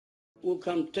Unë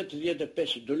kam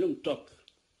 85 dulum tokë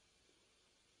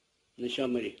në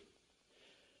Çamëri.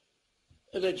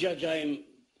 Edhe xhaxha im,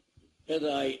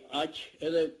 edhe ai aq,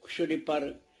 edhe kushëri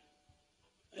parë,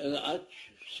 edhe aq,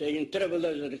 se në 3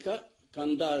 vëllezër ka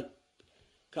ndarë,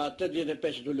 ka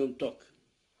 85 dulum tokë.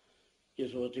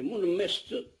 Që thotë, unë mes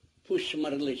të fushë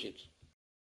marrëllëqit.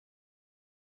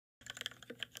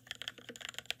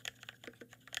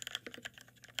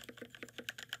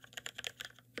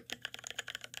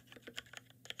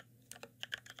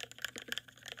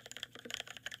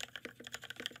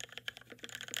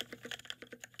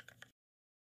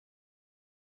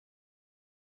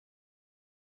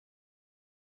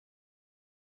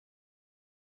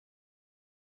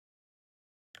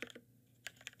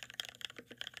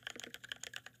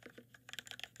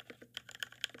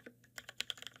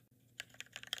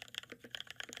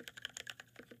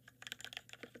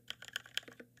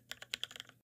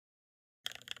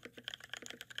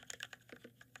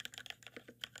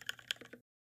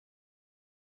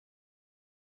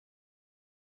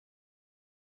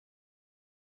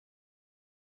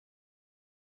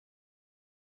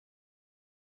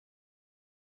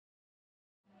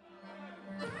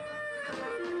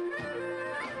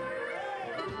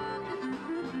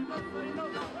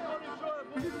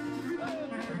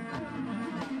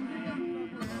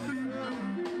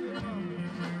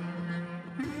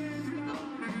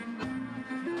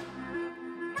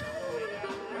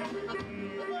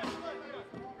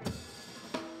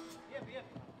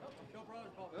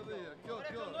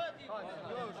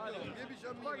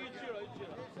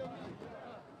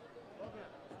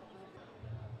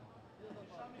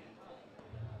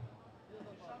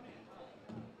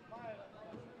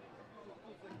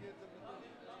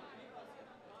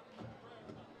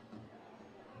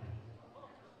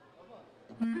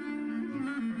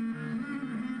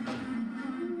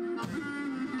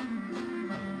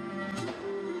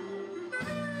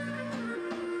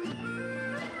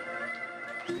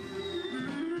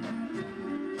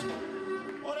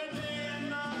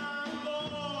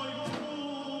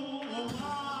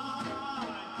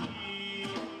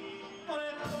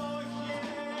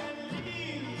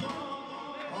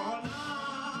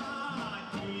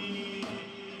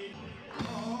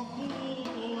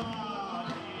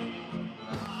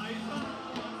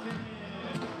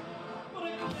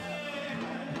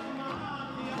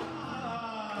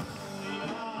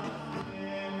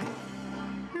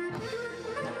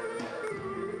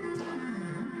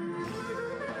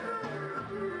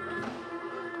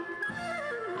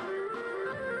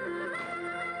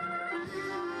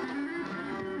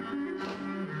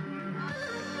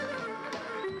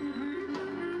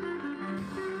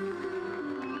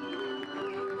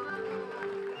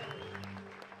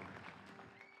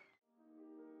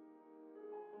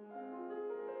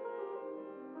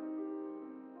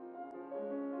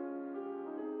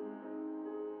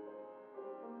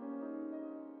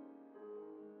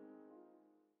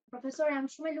 Profesor, jam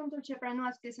shumë e lumtur që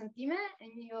pranuat ftesën time,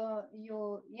 ju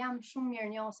jam shumë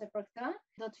mirënjohëse për këtë.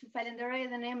 Do t'ju falenderoj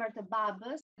edhe në emër të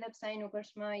babës, edhe pse ai nuk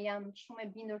është më, jam shumë e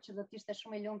bindur që do të ishte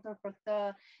shumë e lumtur për këtë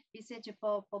bisedë që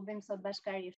po bëjmë sot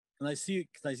bashkërisht.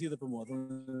 Kënaqësi edhe për mua,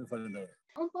 unë falenderoj.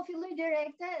 Unë po filloj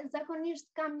direkte, zakonisht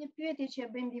kam një pyetje që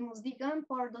e bëjmë mbi muzikën,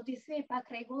 por do t'i thyej pak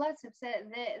rregullat, sepse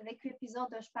dhe ky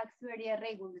epizod është pak thyerje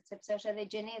rregullit, sepse është edhe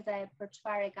gjeneza e për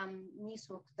çfarë kam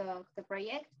nisur këtë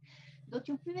projekt. Do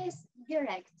t'ju pyes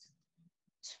direkt,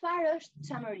 çfarë është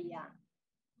Çamëria?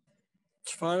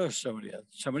 Çfarë është Chameria?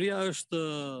 Chameria është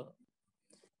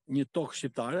një tokë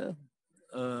shqiptare,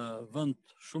 vend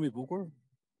shumë i bukur,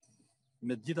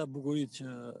 me të gjitha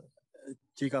bukuritë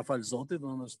që i ka falë Zoti,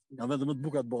 nga vendet më të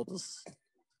bukura të botës,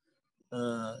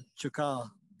 që ka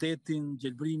detin,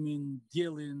 gjelbrimin,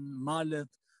 diellin,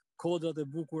 malet, kodrat e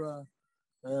bukura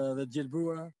dhe të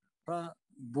gjelbruara, pra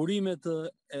burimet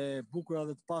e bukura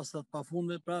dhe të pastra të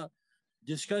pafundme, pra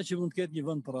gjithçka që mund të ketë një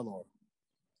vend përrallor.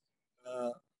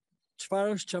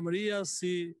 Çfarë është Çamëria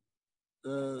si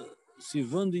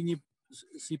vendi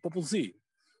si popullsi,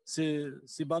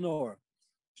 si banor?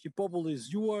 Është një popull i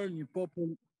zgjuar, një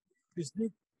popull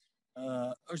fisnik,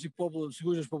 është një popull,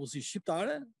 sigurisht është popullsi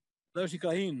shqiptare, dhe është një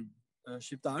krahinë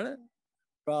shqiptare,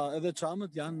 pra edhe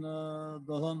çamët janë,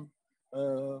 do të thonë,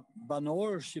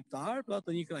 banor shqiptar, pra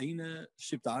të një krahine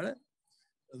shqiptare,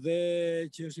 dhe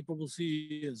që është një popullsi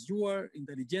e zgjuar,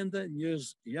 inteligjente,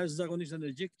 njerëz jashtëzakonisht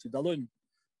energjik, që dallojnë,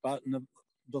 pra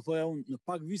do thoja unë, në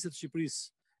pak vite të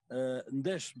Shqipërisë,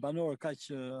 ndesh banor kaq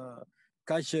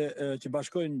që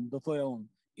bashkojnë, do thoja unë,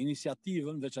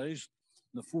 iniciativën, veçanërisht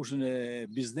në fushën e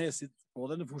biznesit, po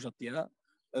edhe në fusha të tjera,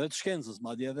 edhe të shkencës,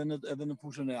 madje edhe në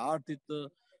fushën e artit,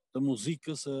 të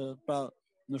muzikës, pra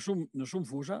në shumë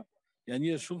fusha, janë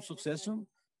njerëz shumë suksesshëm,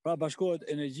 pra bashkohet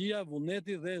energjia,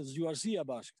 vullneti dhe zgjuarësia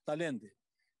bashkë, talenti.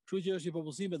 Kështu që është një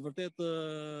popullsi me të vërtet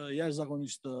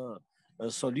jashtëzakonisht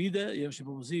solide, është një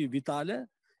popullsi vitale,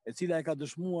 e cila e ka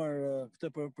dëshmuar këtë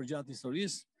përgjatë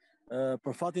historisë,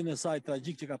 për fatin e saj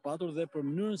tragjik që ka patur dhe për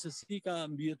mënyrën se si ka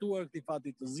mbijetuar këtij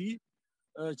fati të zi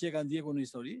që e ka ndjekur në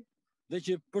histori dhe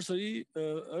që përsëri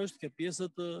është ke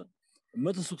pjesët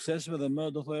më të suksesshme dhe më,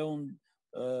 do thoya unë,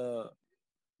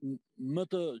 më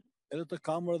të edhe të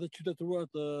kamër dhe qytetëruar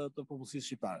të popullsisë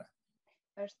shqiptare.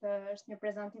 Është një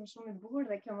prezantim shumë i bukur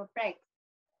dhe kjo më prek.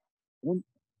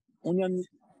 Unë jam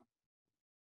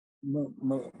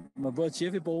më bëhet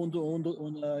qefi, po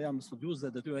unë jam studiues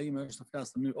dhe detyra ime është të flas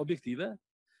në mënyrë objektive.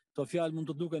 Këto fjalë mund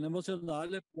të duken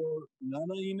emocionale, por nga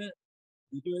ana ime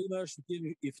detyra ime është të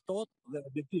jemi i ftohtë dhe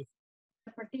objektiv.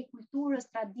 Përtej kulturës,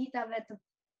 traditave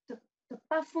të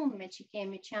pafundme që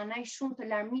kemi, që janë aq shumë të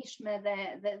larmishme dhe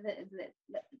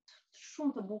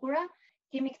shumë të bukura,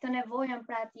 kemi këtë nevojën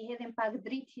pra t'i hedhim pak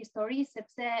dritë historisë,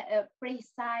 sepse prej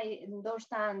saj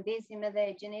ndoshta ndesim edhe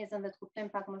gjenezën dhe të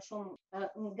kuptojmë pak më shumë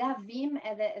nga vim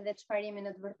edhe çfarë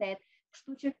në të vërtetë.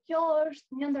 Kështu që kjo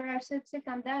është një ndër arsyet pse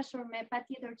kam dashur me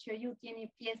patjetër që ju t'jeni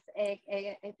pjesë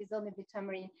e episodit mbi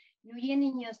Çamërinë. Ju jeni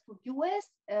një studiues,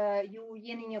 ju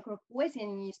jeni një kërkues,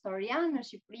 jeni një historian në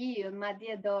Shqipëri,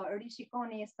 madje do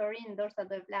rishikoni historinë, ndoshta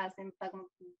do e flasim pak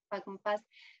më pas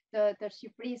të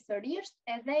Shqipërisë sërish,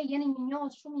 edhe jeni një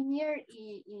njohës shumë i mirë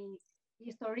i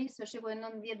historisë së shekullit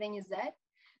 19 dhe 20.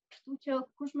 Kështu që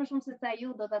kush më shumë se sa ju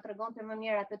do ta tregonte më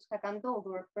mirë atë çka ka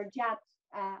ndodhur përgjatë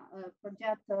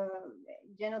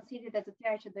genocidit e të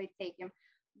tjerë që do i tekim.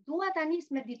 Dua ta nis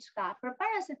me diçka.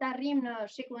 Përpara se të arrijmë në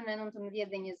shekullin e 19 dhe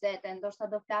 20, ndoshta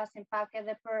do flasim pak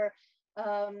edhe për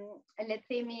le të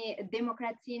themi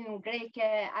demokracinë greke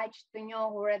aq të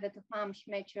njohur edhe të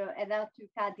famshme që edhe aty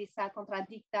ka disa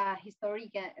kontradikta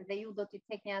historike dhe ju do t'i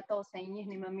cekni ato se i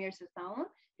njihni më mirë se sa unë,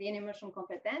 dhe jeni më shumë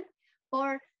kompetent,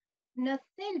 por në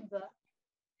thelbë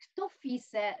këto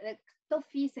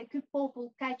fise, ky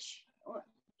popull kaq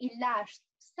i lashtë,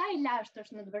 sa i lashtë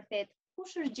është në të vërtetë?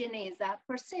 Kush është gjeneza?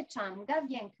 Përse Çam? Nga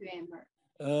vjen ky emër?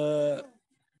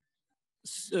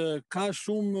 Ka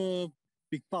shumë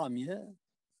pikpamje,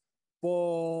 po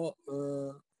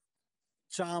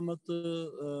Çamët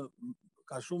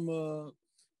ka shumë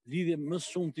lidhje më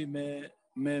shumti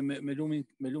me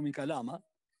lumin kalama,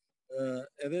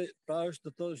 edhe pra është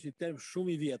një term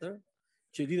shumë i vjetër,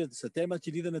 që lidhet se termat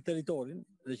që lidhen me territorin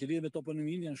dhe që lidhen me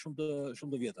toponimin janë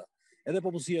shumë të vjetra. Edhe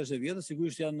popullsia është e vjetër,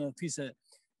 sigurisht janë fise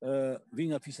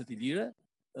vinë nga fiset ilire,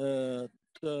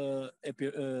 të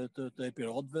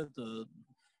epirotëve,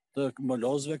 të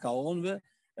molozëve, kaonëve.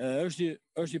 Është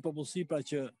një popullsi pra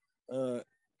që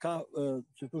ka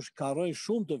rrojë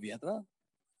shumë të vjetra,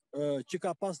 që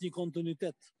ka pas një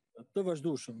kontinuitet të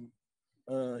vazhdueshëm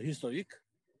historik,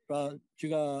 pra që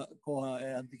ka koha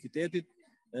e antikitetit,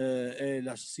 e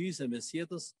lashtësisë, e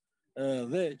mesjetës,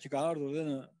 dhe që ka ardhur dhe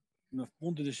në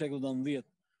fundit të shekullit 19,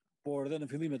 por edhe në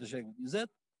fillimet të shekullit 20,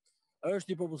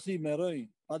 është një popullsi me rrojë,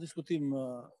 pa diskutim,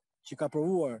 që ka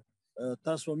provuar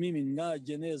transformimin nga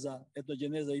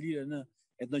etnogjeneza ilire në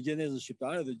etnogjenezën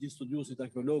shqiptare, dhe gjithë studiuesit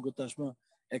arkeologët tashmë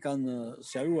e kanë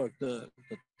sqaruar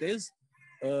këtë tezë.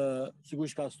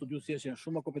 Sigurisht ka studiues që janë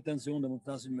shumë më kompetentë se unë dhe mund të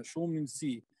flasin me shumë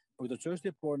mundësi për këtë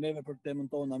çështje, por neve për temën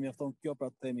tonë na mjafton kjo pra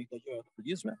të themi këto gjëra të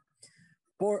përgjithshme.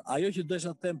 Por ajo që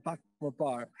desha të them pak më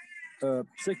parë,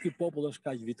 pse ky popull është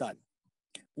kaq vital.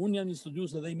 Unë jam një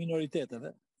studiues edhe i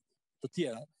minoriteteve të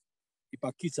tjera, i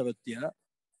pakicave të tjera,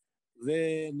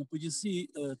 dhe në përgjithësi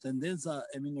tendenca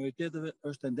e minoriteteve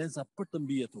është tendenca për të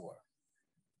mbijetuar.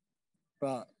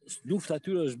 Pra, lufta e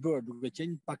tyre është bërë duke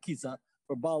qenë pakica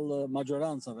përballë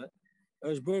majorancave,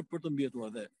 është bërë për të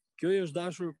mbijetuar dhe kjo i është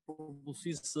dashur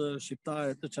popullsisë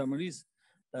shqiptare të Çamërisë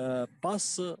pas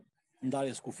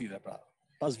ndarjes kufive, pra,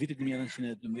 pas vitit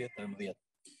 1912-13.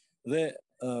 Dhe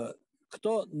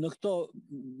në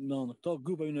këto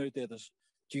grupe minoritetesh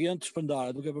që janë të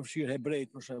shpërndarë, duke përfshirë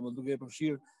hebrejt për shembull, duke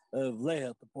përfshirë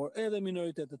vlehët, por edhe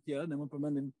minoritetet të tjera, ne mund të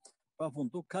përmendim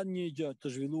pafund, kanë një gjë të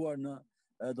zhvilluar në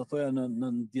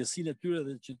ndjesinë e tyre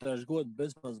dhe që trashëgohet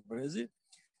brez pas brezi,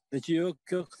 dhe që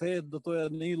kjo kthehet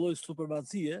në një lloj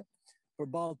supremacie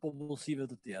përballë popullsive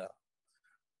të tjera.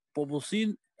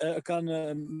 Popullsinë kanë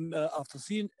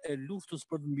aftësinë e luftës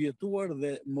për të mbijetuar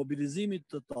dhe mobilizimit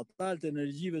të total të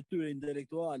energjive tyre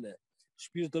intelektuale,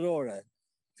 shpirtërore,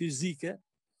 fizike,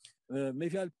 me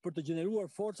fjalë për të gjeneruar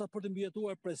forca për të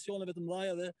mbijetuar presioneve të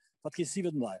mëdha dhe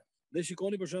fatkeqësive të mëdha. Dhe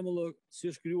shikoni për shembull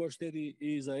si është krijuar shteti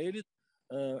i Izraelit,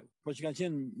 por që kanë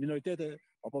qenë minoritete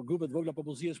apo grupe të vogla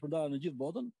popullsie shpërndara në gjithë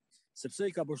botën, sepse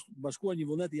i ka bashkuar një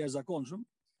vullnet i jashtëzakonshëm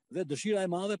dhe dëshira e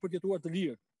madhe për të jetuar të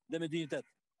lirë dhe me dinjitet.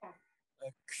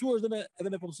 Kështu është edhe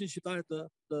me popullsinë shqiptare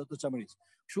të Çamerisë.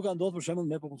 Kështu ka ndodhur për shembull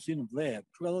me popullsinë në Vlehë,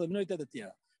 kështu ka ndodhur me minoritetet e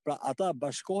tjera. Pra ata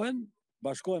bashkohen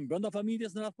brenda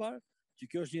familjes në radhë parë, që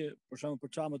kjo është një, për shembull për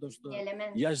çamet është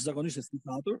jashtëzakonisht e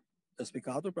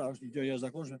spikatur, pra është një gjë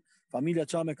jashtëzakonshme. Familja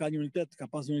Çame ka një unitet, ka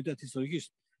pas një unitet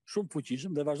historikisht shumë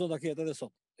fuqishëm dhe vazhdon ta ketë edhe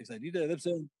sot. Kësaj dite edhe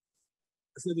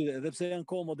pse janë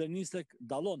kohë moderniste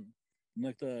dallon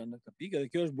në këtë pikë, edhe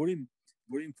kjo është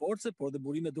burim force, por dhe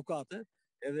burim edukate,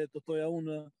 edhe të thoja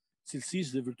unë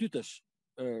cilësisht dhe vërtytesh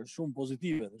shumë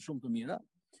pozitive dhe shumë të mira,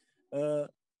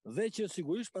 dhe që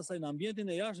sigurisht pastaj në ambientin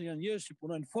e jashtëm janë njerëz që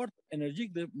punojnë fort, energjik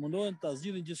dhe mundohen ta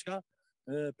zgjidhin gjithçka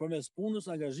përmes punës,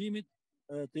 angazhimit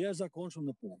të jashtëzakonshëm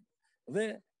në punë. Dhe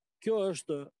kjo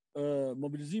është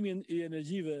mobilizimi i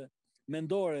energjive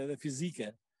mendore dhe fizike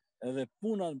dhe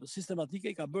puna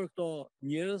sistematike i ka bërë këto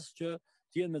njerëz që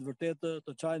të jenë me të vërtetë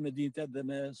të çajnë me dinjitet dhe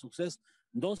me sukses,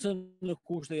 ndonse në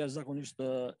kushte jashtëzakonisht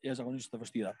të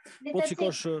vështira. Po të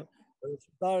shikosh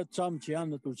shqiptarët Çam që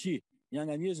janë në Turqi, janë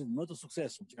nga njerëzit më të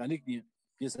suksesshëm që kanë ikë një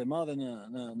pjesë e madhe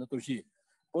në Turqi.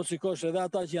 Po të shikosh edhe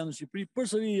ata që janë në Shqipëri,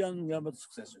 përsëri janë nga më të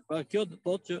suksesshëm. Pra kjo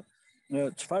thotë që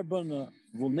çfarë bën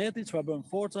vullneti, çfarë bën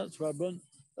forca, çfarë bën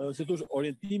si thosh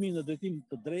orientimi në drejtim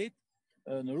të drejtë,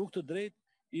 në rrugë të drejtë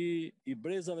i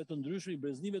brezave të ndryshme, i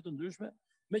breznive të ndryshme,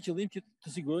 me qëllim që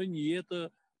të sigurojnë një jetë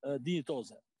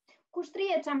dinjitoze. Ku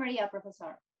shtrihet Çameria,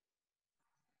 profesor?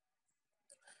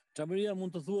 Çameria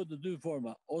mund të thuhet në dy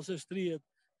forma, ose shtrihet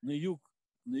në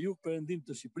jug perëndim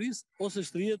të Shqipërisë, ose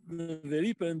shtrihet në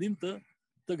veri perëndim të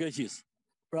Greqisë.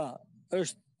 Pra,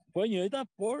 është po e njëjta,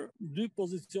 por dy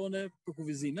pozicione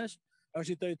përkufizimesh.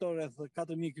 Është një territor rreth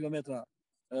 4000 kilometra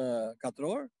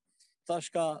katror. Tash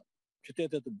ka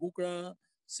qytete të bukura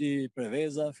si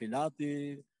Preveza,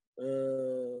 Filati,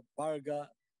 Parga,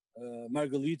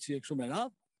 Margëlliçi e kështu me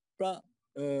radhë. Pra,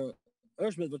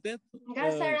 është me të vërtetë nga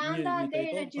Saranda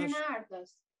deri në Gjirin e Artës.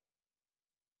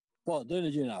 Po, deri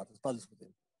në Gjirin e Artës, pa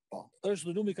diskutim. Po,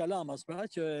 është rrumi Kalamas pra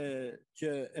që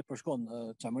e përshkon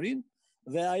Çamërinë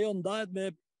dhe ajo ndahet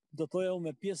me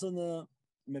pjesën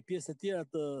e tjera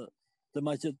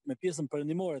me pjesën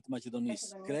perëndimore të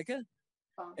Maqedonisë greke,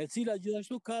 e cila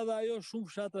gjithashtu ka dhe ajo shumë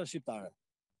fshatra shqiptare.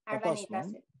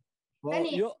 Arvanitasit. Po,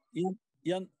 jo,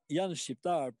 janë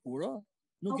shqiptar puro,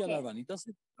 nuk janë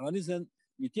arvanitasit. Arvanitasit janë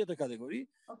një tjetër kategori,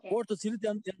 por të cilët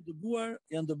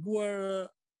janë dëbuar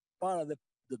para dhe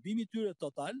dëbimi tyre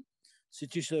total,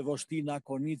 siç ishte Voshtina,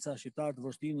 Konica, shqiptarët të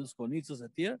Voshtinës, Konicës e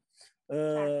tjerë,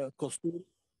 Kostur,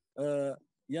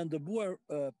 janë dëbuar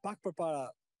pak përpara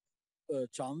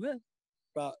Çamëve,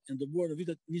 pra janë dëbuar në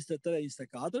vitet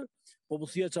 23-24,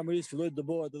 popullsia e Çamerisë filloi të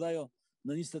dëbohet edhe ajo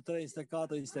në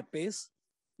 23-24-25,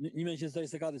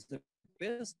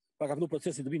 1924-25, pra ka filluar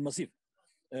procesi dëbimi masiv.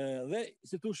 Dhe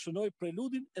si tu shënoi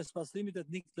preludin e spastrimit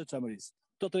etnik të Çamerisë.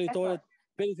 Këto territoret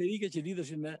periferike që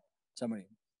lidheshin me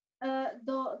Çamerinë.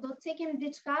 Do të cekim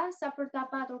diçka sa për ta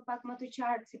patur pak më të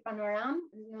qartë si panoram,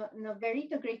 në veri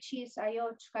të Greqisë ajo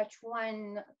çka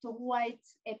quajnë të huajt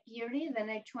e Piri dhe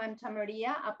ne quajmë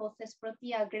Çameria apo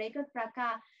Thesprotia grekët, pra ka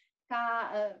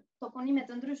toponime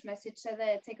të ndryshme siç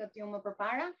edhe cekët ju më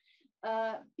përpara.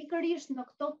 Pikërisht në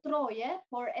këto troje,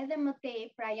 por edhe më tej,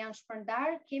 pra janë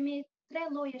shpërndar, kemi 3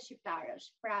 lloje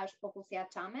shqiptarësh. Pra është popullsia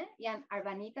Çame, janë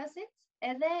arvanitasit,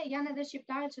 edhe janë edhe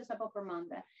shqiptarët që sapo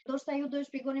përmende. Ndoshta ju do të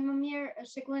shpjegoni më mirë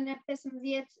shekullin e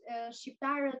 15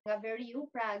 shqiptarët nga veriu,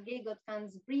 pra gegët kanë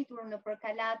zbritur në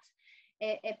përkalat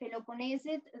e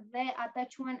Peloponezit dhe ata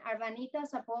quhen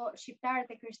arvanitas apo shqiptarët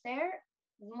e Krishterë.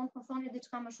 Mund të thoni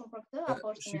diçka më shumë për këtë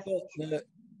apo është mjaftueshëm?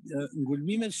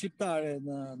 Ngulmimet shqiptare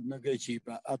në Greqi,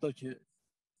 pra ato që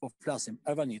po flasim,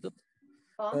 arvanitët,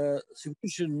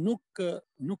 sigurisht që nuk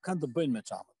kanë të bëjnë me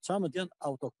çamët. Çamët janë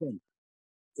autoktonë.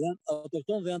 Janë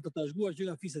autoktonë dhe janë të trashëguar që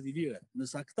nga fiset ilire.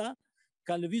 Nësa këta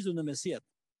kanë lëvizur në mesjet.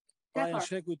 Pra janë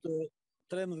shekujt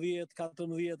 13,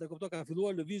 14, e kupto, ka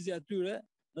filluar lëvizja e tyre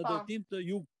në drejtim të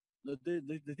jug, në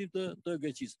drejtim të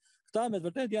Greqisë. Këta me të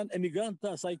vërtet janë emigrantë të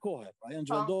asaj kohe, pra janë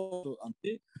zhvendotur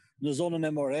anti në zonën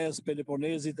e Mores,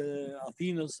 Peloponezit,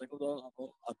 Athinës, e kupto, apo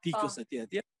Atikës e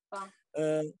tjetër.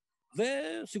 Dhe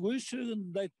sigurisht që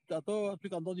ndaj ato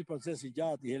aty ka ndodhur një proces i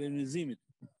gjatë i helenizimit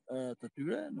të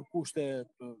tyre në kushte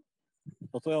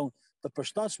të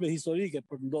përshtatshme historike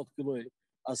për të ndodhur ky lloj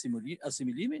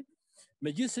asimilimi,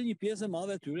 megjithëse një pjesë e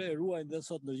madhe e tyre e ruajnë dhe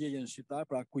sot ndërgjegjen shqiptare,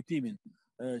 pra kujtimin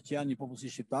që janë një popullsi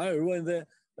shqiptare, ruajnë dhe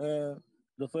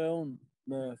do thoya unë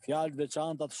në fjalë të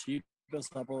veçanta të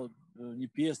shqipës apo një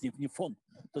pjesë, një fond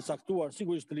të caktuar,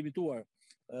 sigurisht të limituar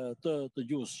të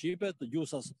gjuhës shqipe, të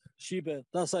gjuhës shqipe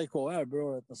të asaj kohe,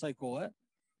 arbrore të asaj kohe,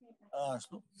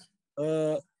 ashtu.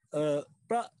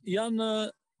 Pra janë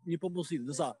një popullsi,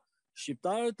 dësa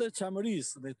shqiptarët e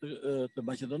Çamerisë dhe të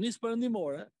Maqedonisë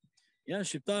Perëndimore janë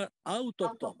shqiptar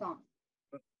autokton.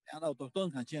 Janë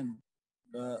autokton, kanë qenë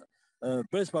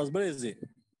pres pas brezi.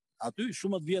 Aty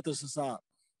shumë të vjetër se sa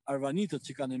arvanitët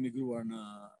që kanë emigruar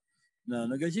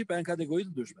në Greqi, pra janë kategori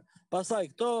të ndryshme. Pastaj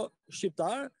këto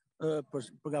shqiptar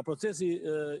për nga procesi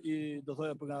do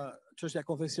thoya për nga çështja e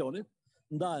konfesionit,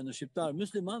 ndahen në shqiptar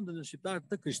musliman dhe në shqiptar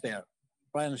të krishterë.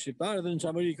 Pra janë shqiptar dhe në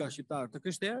Çamëri ka shqiptar të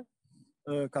krishterë,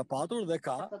 ka patur dhe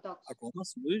ka akoma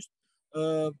sigurisht.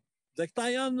 Dhe këta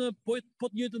janë po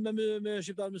të njëjtën me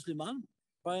shqiptar musliman,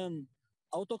 pra janë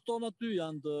autokton aty,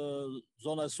 janë të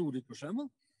zona e sudit për shembull,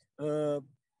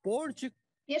 por që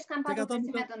kanë patur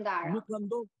besime të ndara.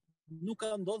 Nuk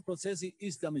ka ndodhur procesi i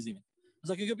islamizimit.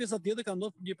 Sa kjo pjesa tjetër ka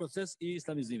ndodhur një proces i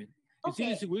islamizimit, i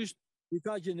cili sigurisht i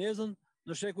ka gjenezën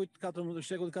në shekujt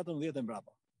 14 e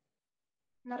mbrapa.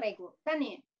 Në rregull.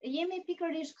 Tani, jemi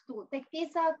pikërisht këtu, tek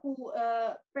pjesa ku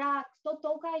pra këto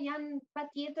toka janë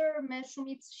patjetër me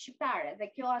shumicë shqiptare dhe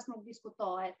kjo as nuk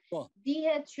diskutohet.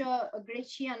 Dihet që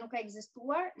Greqia nuk ka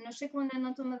ekzistuar, në shekullin e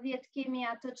 19 kemi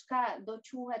atë çka do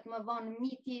quhet më vonë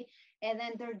miti edhe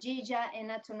ndërgjegja e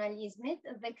nacionalizmit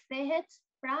dhe kthehet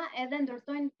pra edhe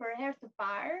ndërtojnë për herë të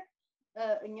parë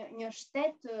një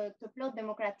shtet të plot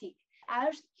demokratik. A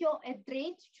është kjo e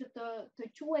drejtë që të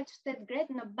quhet shtet grek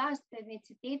në bazë të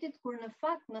etnicitetit, kur në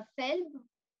fakt në thelb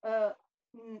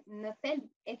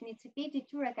etniciteti i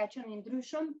tyre ka qenë i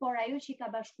ndryshëm, por ajo që i ka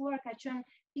bashkuar ka qenë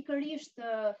pikërisht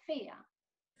feja.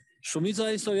 Shumica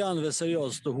e historianëve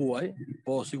serioz të huaj,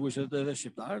 po sigurisht edhe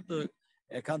shqiptarët,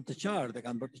 e kanë të qartë, e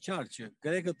kanë bërë të qartë që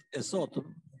grekët e sotëm,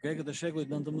 grekët e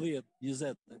shekullit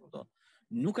 19-20,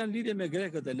 nuk kanë lidhje me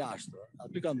grekët e lashtë.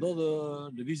 Aty kanë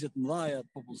ndodhur lëvizje të mëdha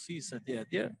të popullsisë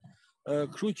etj.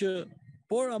 Kështu që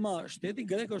por ama shteti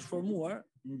grek është formuar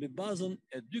mbi bazën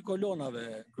e dy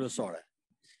kolonave kryesore.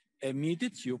 E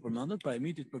mitit që ju përmendët, pra e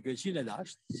mitit për Greqinë e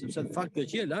lashtë, sepse në fakt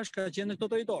Greqia e lashtë ka qenë në këto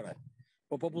territore,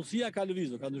 por popullsia ka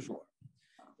lëvizur, ka ndryshuar.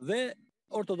 Dhe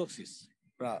ortodoksisë,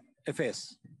 pra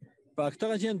Efes. Pra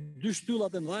këto kanë qenë dy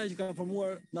shtyllat e mëdha që kanë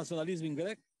formuar nacionalizmin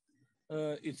grek,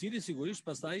 i cili sigurisht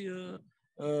pastaj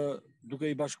duke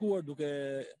i bashkuar, duke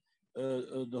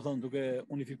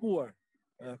unifikuar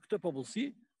këtë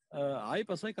popullsi, ai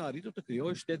pastaj ka arritur të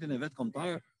krijojë shtetin e vet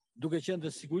kombëtar, duke qenë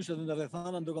dhe sigurisht edhe në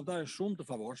rrethana ndërkombëtare shumë të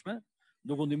favorshme,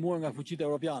 duke ndihmuar nga fuqitë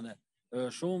europiane,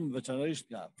 shumë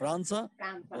veçanërisht nga Franca,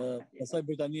 pastaj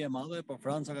Britania e Madhe, por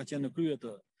Franca ka qenë në krye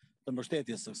të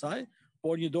mbështetjes së saj,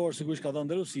 por një dorë sigurisht ka dhënë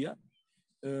dhe Rusia,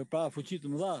 pra fuqitë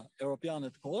të mëdha europiane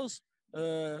të kohës,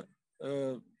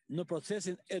 në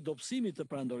procesin e dobësimit të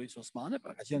perandorisë osmane,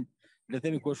 pra ka qenë, le të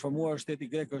themi, kur është formuar shteti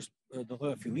grek është do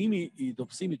thoya fillimi i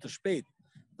dobësimit të shpejtë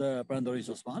të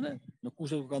perandorisë osmane, në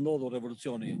kushtet ku ka ndodhur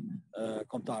revolucioni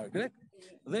kombëtar grek,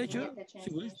 dhe që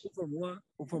sigurisht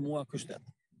u formua ky shtet.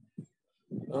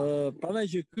 Prandaj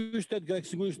që ky shtet grek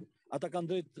sigurisht ata kanë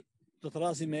drejt të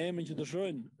thrasin me emrin që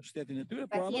dëshirojnë shtetin e tyre,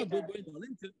 por ama duhet bëjnë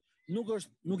dallim që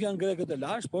nuk janë grekët e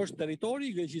lashtë, por është territori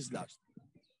i Greqisë lashtë.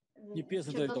 Një pjesë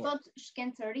e territorit. Që do thotë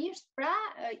shkencërisht, pra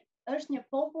është një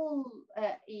popull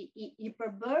i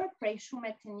përbërë prej shumë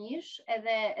etnish,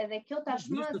 edhe kjo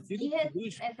tashmë dihet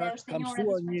edhe është e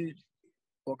njohur.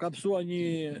 Po ka mësuar një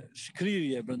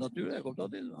shkrirje brenda tyre,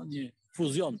 kuptoni, një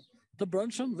fuzion të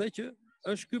brendshëm dhe që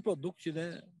është ky produkt që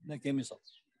ne kemi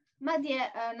sot. Madje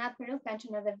në atë periudhë kanë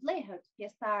qenë edhe vlehët,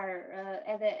 pjesëtar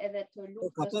edhe të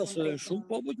luftës. Ka pas shumë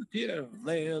popull të tjerë,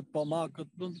 vlehët,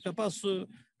 pomakët,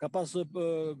 ka pas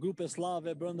grupe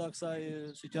slave brenda kësaj,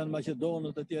 si që janë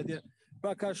Maqedonët etj.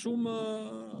 Pra ka shumë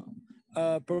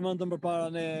përmendëm përpara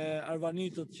ne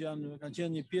arvanitët që kanë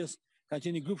qenë një pjesë, kanë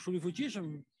qenë një grup shumë i fuqishëm,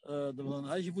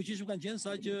 domethënë ai që i fuqishëm kanë qenë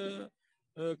sa që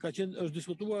është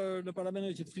diskutuar në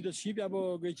parlamentin që të flitet shqipe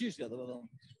apo greqishtja, domethënë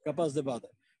ka pas debate.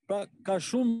 Pra ka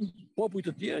shumë popull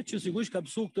të tjerë që sigurisht ka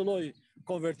mësuar këtë lloj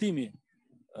konvertimi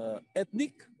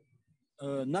etnik,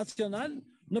 nacional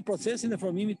në procesin e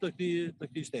formimit të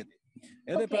këtij shteti.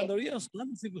 Edhe perandoria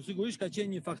osmane sigurisht ka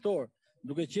qenë një faktor,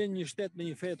 duke qenë një shtet me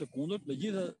një fe të kundërt,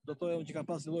 megjithëse do thoya unë që ka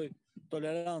pas një lloj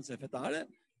tolerance fetare,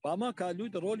 ama ka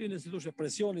luajtur rolin e si thoshte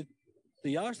presionit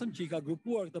të jashtëm që i ka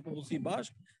grupuar këtë popullsi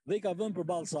bashkë dhe i ka vënë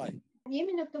përballë saj.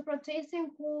 Jemi në këtë procesin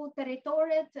ku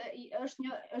territoret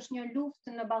është një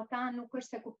luftë në Ballkan, nuk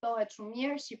është se kuptohet shumë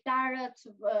mirë, shqiptarët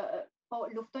po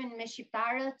luftojnë me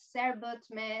shqiptarët, serbët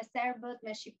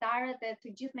me shqiptarët e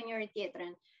të gjithë me njëri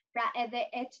tjetrin. Pra edhe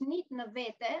etnit në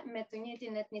vete me të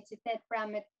njëjtin etnicitet, pra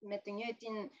me të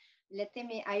njëjtin le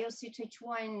themi ajo siç e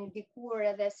quajnë dikur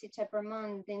edhe siç e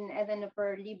përmendin edhe në për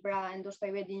libra, ndoshta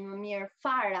ju e dini më mirë,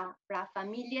 fara, pra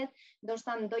familjet,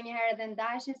 ndoshta ndonjëherë edhe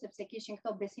ndajshin sepse kishin këto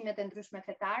besimet e ndryshme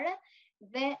fetare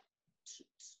dhe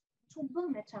ç'u bë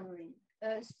me Çamërinë?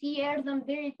 Si erdhëm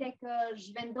deri tek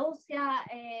zhvendosja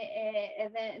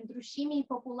edhe ndryshimi i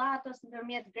popullatës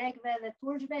ndërmjet grekëve dhe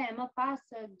turqve e më pas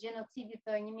genocidit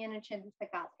të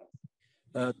 1944.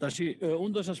 Tashi,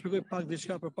 unë do të shpjegoj pak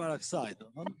diçka përpara kësaj,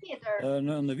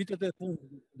 në vitet e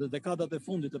fundit, dhe dekadat e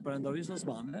fundit të perandorisë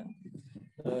osmane,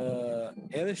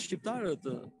 edhe shqiptarët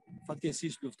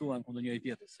fatkeqësisht luftuan kundër njëri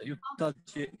tjetrit, se ju thatë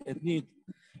që etnit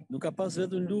nuk ka pas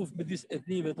vetëm luftë midis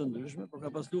etnive të ndryshme, por ka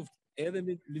pas luftë edhe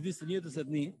midis të njëjtës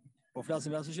etni, po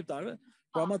flasim rastin shqiptarëve,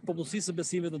 por ama të popullsisë së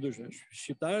besimeve të ndryshme.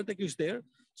 Shqiptarët e krishterë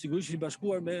sigurisht ishin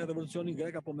bashkuar me revolucionin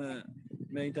grek apo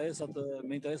me interesat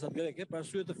greke për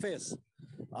arsye të fesë.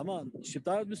 Ama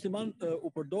shqiptarët musliman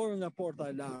u përdorën nga porta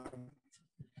e lartë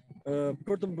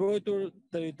për të mbrojtur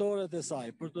territoret e saj,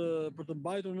 për të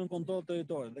mbajtur në kontroll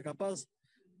territoret. Dhe ka pas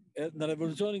në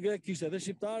revolucionin grek kishte edhe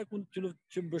shqiptarë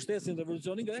që mbështesin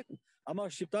revolucionin grek, ama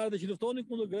shqiptarët që luftonin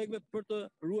kundër grekëve për të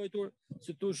ruajtur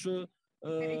si thosh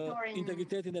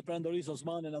integritetin e perandorisë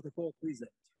osmane në atë kohë krize.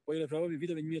 Po i referohemi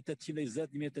viteve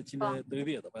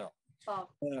 1820-1830 apo jo.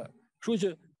 Kështu që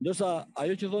ndërsa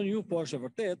ajo që thoni ju po është e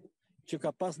vërtet që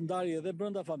ka pas ndarje edhe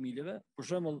brenda familjeve, për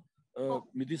shembull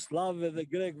midis slavëve dhe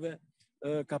grekëve,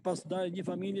 ka pas ndarje një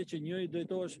familje që njëri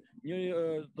drejtohesh, njëri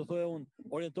do thoya unë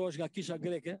orientohesh nga kisha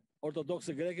greke,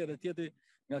 ortodokse greke dhe tjetri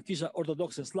nga kisha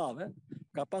ortodokse slave,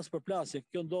 ka pas përplasje.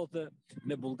 Kjo ndodhte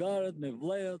me bullgarët, me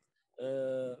vllejët,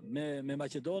 me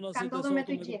maqedonasit. Ka ndodhur me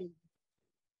të gjithë.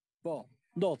 Po,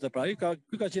 ndodhte pra, ky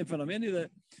ka qenë fenomeni dhe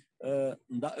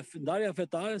ndarja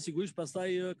fetare sigurisht pastaj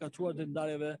ka çuar te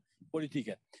ndarjeve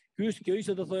politike. Kjo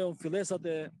ishte do thoya fillesat e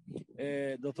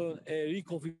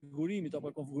rikonfigurimit apo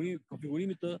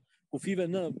konfigurimit të kufive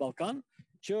në Ballkan,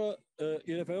 që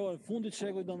i referohen fundit të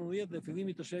shekullit 19 dhe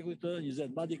fillimit të shekullit të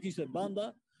 20. Madje kishte banda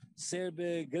serbe,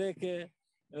 greke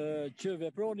që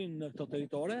vepronin në këto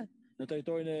territore, në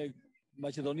territorin e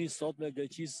Maqedonisë sotme,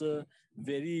 Greqisë,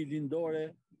 Veri, Lindore,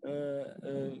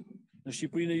 në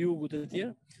Shqipërinë e Jugut e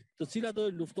tjerë, të cilat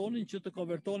luftonin që të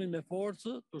konvertonin me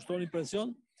forcë, të ushtronin presion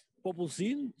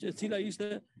popullsinë, e cila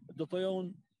ishte, do thoya unë,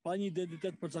 pa një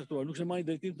identitet përcaktuar, nuk ishte marrë një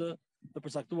drejtim të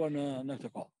përcaktuar në këtë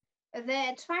kohë. Dhe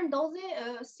çfarë ndodhi,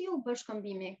 si u bë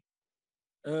shkëmbimi?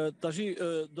 Tashi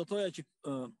do thoya që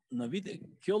në vit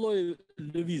kjo lloj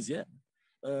lëvizje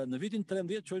në vitin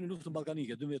 13 çojnë në luftën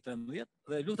ballkanike 12-13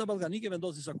 dhe lufta ballkanike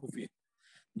vendos disa kufi.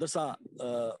 Ndërsa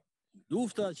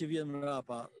lufta që vjen më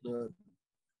rapa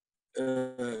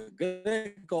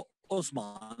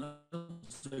greko-osmane,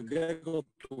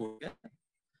 greko-turke,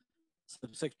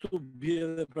 sepse këtu bie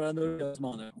edhe perandoria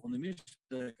osmane, fundimisht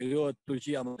krijohet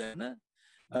Turqia moderne,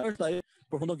 është ai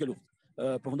përfundon kjo luftë.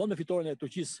 Përfundon me fitoren e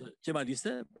Turqisë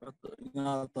qemaliste,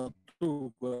 nga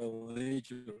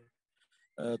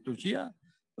Turqia,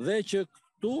 dhe që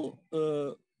këtu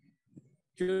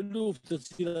kjo luftë të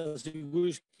cila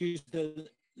sigurisht kishte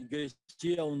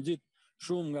Greqia u nxit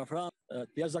shumë nga Franca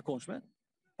të jashtëzakonshme,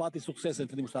 pati suksese në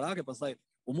fillim ushtarake, pastaj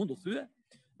u mundu thye.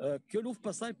 Kjo luftë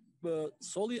pastaj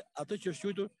solli atë që është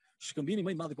quajtur shkëmbimi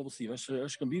më i madh i popullsive. Është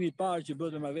shkëmbimi i parë që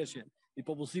bëhet me marrëveshje i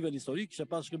popullsive në histori, kishte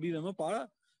pas shkëmbime më para,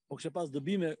 po kishte pas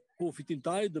dëbime ku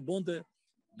fitimtari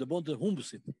dëbonte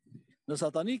humbusit. Nësa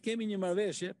tani kemi një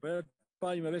marrëveshje,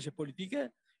 një marrëveshje politike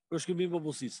për shkëmbimin e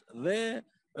popullsisë. Dhe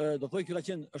do thoj kjo ka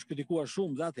qenë është kritikuar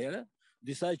shumë dhe atëherë,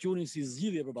 disa e qunin si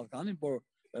zgjidhje për Ballkanin, por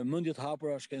mendjet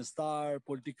hapura shkencëtar,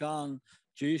 politikan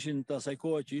që ishin të asaj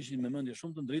kohe, që ishin me mendje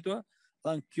shumë të ndritura,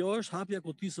 thanë kjo është hapja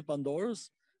kutisë së Pandorës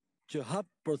që hap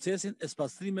procesin e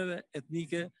spastrimeve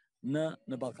etnike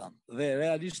në Ballkan. Dhe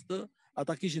realisht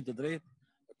ata kishin të drejtë.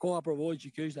 Koha provoi që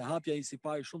kjo ishte hapja i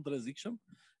sipari shumë të rrezikshëm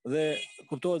dhe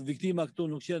kuptohet viktima këtu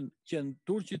nuk qenë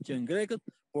turqit, qenë grekët,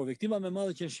 por viktima më e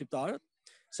madhe qenë shqiptarët,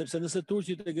 sepse nëse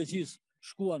turqit e Greqisë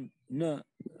shkuan në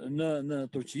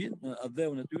Turqi, në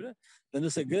adheun e tyre, dhe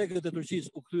nëse grekët e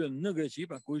Turqisë u kthyen në Greqi,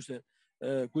 pra ku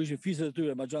ishin fiset e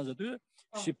tyre, maxhanzet e tyre,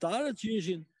 shqiptarët që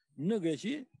ishin në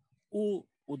Greqi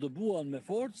u dëbuan me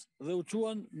forcë dhe u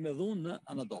çuan me dhunë në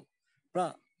Anadol. Pra,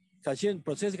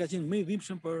 procesi ka qenë më i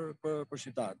dhimbshëm për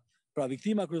shqiptarët. Pra,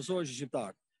 viktima kryesore është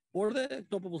shqiptarët, por dhe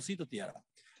këto popullsi të tjera.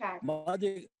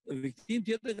 Madje viktimë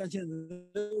tjetër kanë qenë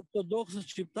ortodoksë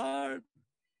shqiptarë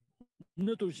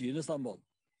në Turqi, në Istanbul,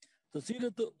 të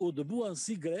cilët u dëbuan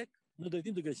si grek në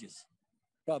drejtim të Greqisë.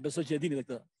 Pra, besoj që e dini dhe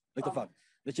këtë fakt.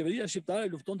 Dhe qeveria shqiptare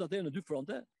luftonte atëherë në dy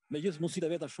fronte, me gjithë mundësitë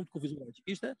e veta shumë të kufizuara që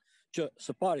kishte, që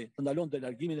së pari të ndalonte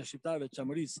largimin e shqiptarëve të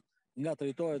Çamerisë nga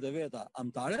territoret e veta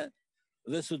anëtare,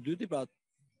 dhe së dyti, pra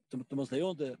të mos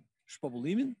lejonte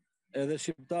shpopullimin, edhe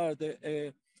shqiptarët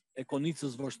e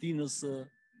Konicës, Voshtinës,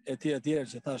 e tjerë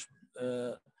që thash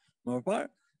më parë,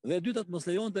 dhe e dyta të mos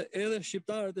lejonte edhe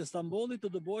shqiptarët e Stambollit të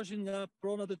dëboheshin nga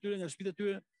pronat e tyre, nga shtëpitë e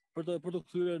tyre për të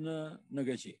kthyer në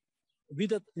Greqi.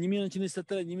 Vitet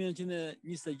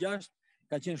 1923-1926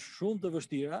 ka qenë shumë të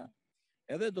vështira,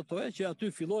 edhe do të thoya që aty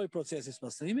filloi procesi i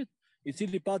spastrimit, i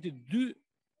cili pati dy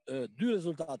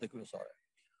rezultate kryesore.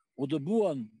 U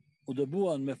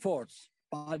dëbuan me forcë,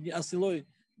 pa asnjë lloj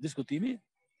diskutimi,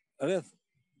 rreth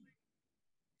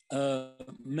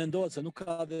mendohet se nuk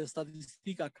ka dhe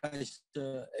statistika kaq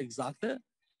eksakte,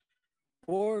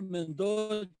 por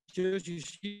mendohet që është i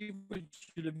shqipur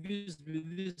që lëviz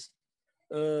midis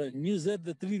 20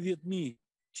 dhe 30.000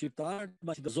 shqiptarë,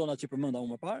 në zonat që përmenda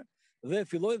unë më parë, dhe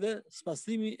filloi dhe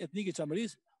spastrimi etnik i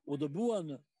Çamerisë, u dëbuan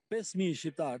 5.000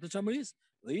 shqiptarë të Çamerisë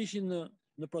dhe ishin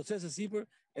në procese sipër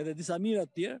edhe disa mijëra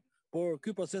të tjerë, por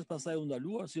ky proces pastaj u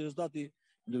ndaluar si rezultati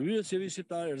ndryrës së qeverisë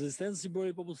shqiptare, rezistencës që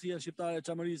bëri popullsia shqiptare e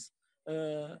Çamerisë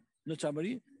në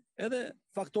Çamëri, edhe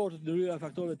faktorë të ndryshme,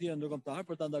 faktorë të tjerë ndërkombëtar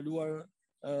për ta ndaluar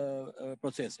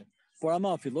procesin. Por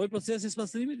ama filloi procesi i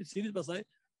spastrimit, i cili pastaj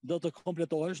do të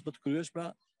kompletohesh, do të kryesh pra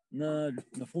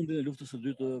në fundin e luftës së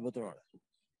dytë botërore.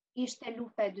 Ishte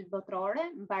lufta e dytë botërore,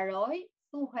 mbaroi,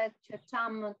 thuhet që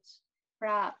çamët,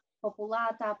 pra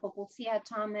popullsia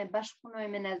çame bashkëpunoi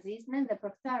me nazizmin dhe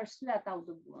për këtë arsye ata u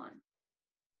dëbuan.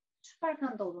 Çfarë ka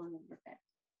ndodhur në vërtetë?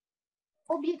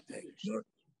 Objektivisht.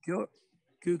 Kjo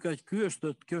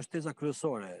është teza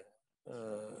kryesore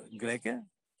greke,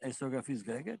 e historiografisë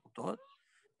greke, kuptohet,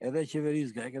 edhe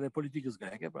qeverisë greke, edhe politikës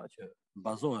greke, pra që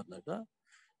bazohet në këtë.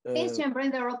 Pjesë që e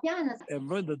mbrojnë dhe europianët. E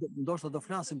mbrojnë, ndoshta do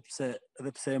flasim pse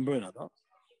e mbrojnë ato.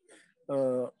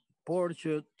 Por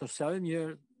që të sqarojmë një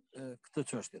herë këtë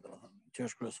çështje, domethënë, që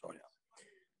është kryesorja.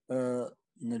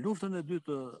 Në luftën e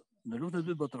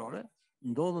dytë botërore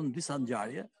ndodhen disa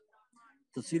ngjarje,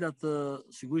 të cilat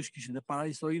sigurisht kishin dhe para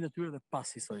historinë e tyre dhe pas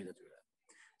historinë e tyre.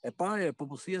 E para,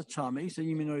 popullsia çame ishte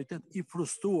një minoritet i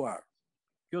frustruar.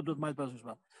 Kjo duhet marrë parasysh.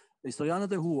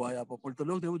 Historianët e huaj apo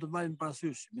politologët e huaj do të marrin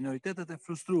parasysh, minoritetet e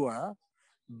frustruara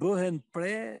bëhen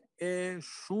pre e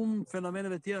shumë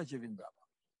fenomeneve tjera që vinë brapa.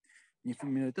 Një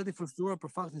minoritet i frustruar për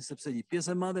faktin sepse një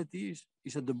pjesë e madhe e tij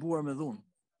ishte dëbuar me dhunë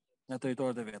nga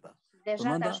territoret e veta.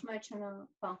 Deja tashmë që në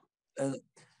po.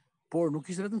 Por nuk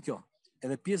ishte vetëm kjo.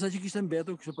 Edhe pjesa që kishte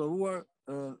mbetur kishte provuar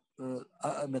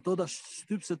metoda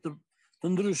shtypse të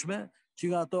ndryshme, që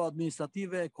nga ato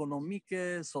administrative, ekonomike,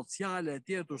 sociale e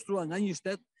tjerë të ushtruar nga një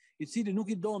shtet i cili nuk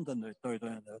i donte në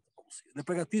territorin e vetë popullsisë. Dhe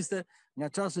përgatiste nga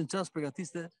çast në çast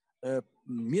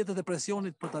mjetet e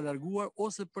presionit për ta larguar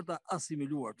ose për ta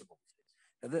asimiluar të popullsinë.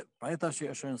 Edhe pra tash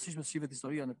është e rëndësishme të shihet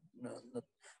historia në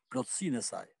plotësinë e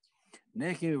saj. Ne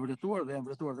kemi vërtetuar dhe janë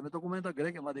vërtetuar dhe me dokumenta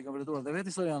greke, madje kanë vërtetuar dhe vetë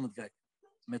historianët grek.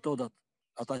 Metodat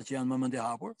ata që janë më mendje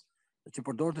hapur, që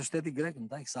përdorte shteti grek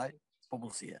ndaj kësaj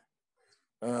popullsie.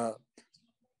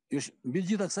 Mbi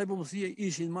gjitha kësaj popullsie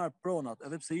ishin marrë pronat,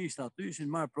 edhe pse ishte aty,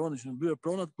 ishin marrë pronat, ishin mbyer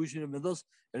pronat ku ishin vendos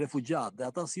refugjat, dhe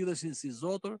ata silleshin si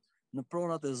zotër në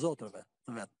pronat e zotërve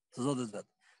të zotës vet.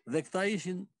 Dhe këta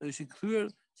ishin kthyer,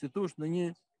 si thosh, në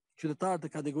një qytetar të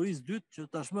kategorisë dytë që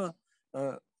tashmë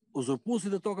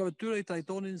uzurpuesit e tokave të tyre i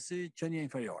trajtonin si qenie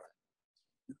inferiore.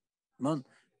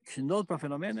 Kishin ndodhur pra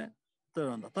fenomene të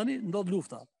rënda. Tani ndodh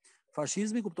lufta.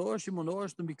 Fashizmi kuptohesh që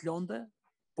mundohesh të mbiklonte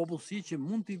popullsi që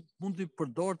mund t'i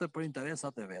përdorte për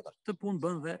interesat e veta. Këtë punë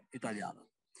bën dhe italianët.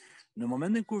 Në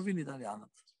momentin kur vinë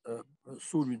italianët,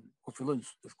 kur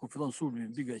fillon sulmi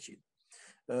mbi Greqinë,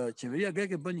 qeveria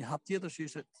greke bën një hap tjetër që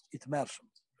ishte i tmerrshëm,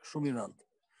 shumë i rëndë.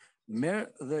 Merr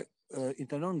dhe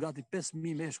internon gati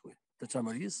 5.000 meshkuj të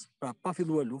Çamerisë, pra pa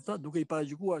filluar lufta, duke i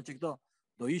paragjykuar që këto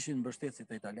do ishin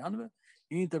mbështetësit e italianëve,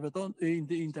 i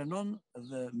internon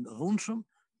dhe dhunshëm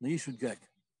në ishut grek.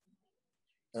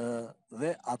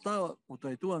 Dhe ata u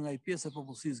trajtuan nga i pjesë e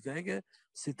popullsisë greke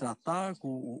si tradhtar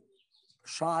ku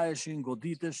shaheshin,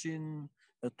 goditeshin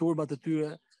turbat e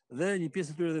tyre dhe një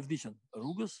pjesë e tyre dhe vdiqën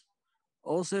rrugës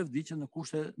ose vdiqën në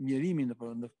kushte mjerimi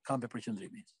në kampe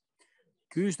përqendrimi.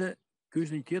 Ky ishte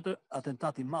një tjetër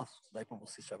atentat i madh ndaj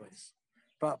popullsisë çamerisë.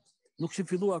 Pra, nuk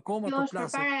është filluar akoma të plasë. Kjo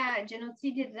është përpara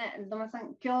genocidit,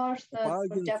 domethënë kjo është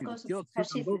përgjakoshë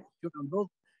fashizmit.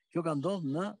 Kjo ka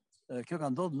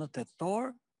ndodhur në tetor,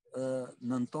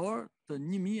 nëntor të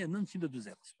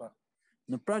 1940. Pra,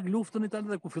 në prag luftën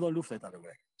italiane dhe ku fillon lufta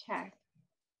italo-greke. Qartë.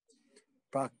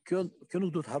 Pra, kjo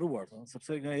nuk duhet harruar,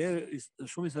 sepse nga herë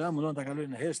shumë historianë mundohen ta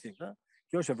kalojnë në heshtje,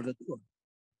 kjo është e vërtetuar.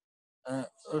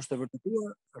 Është e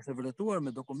vërtetuar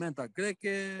me dokumenta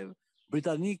greke,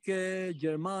 britanike,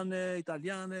 gjermane,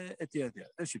 italiane, etj.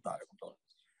 E shqiptare, kuptohet.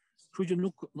 Kështu që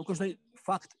nuk është një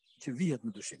fakt që vihet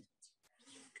në dyshim.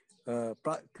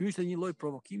 Pra, ky ishte një lloj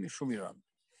provokimi shumë i rëndë.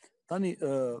 Tani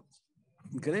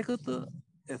grekët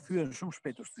e thyen shumë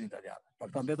shpejt ushtrinë italiane. Pra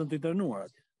këta mbetën të internuar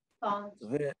atje.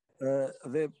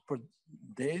 Dhe për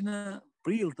deri në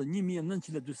prill të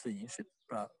 1941-shit,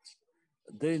 pra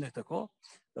deri në këtë kohë,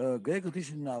 grekët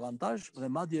ishin në avantazh dhe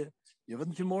madje jo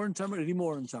vetëm që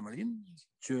rimorën Çamërinë,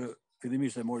 që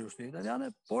fillimisht e mori ushtria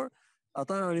italiane, por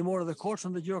ata rimorën edhe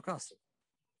Korçën dhe Gjirokastër.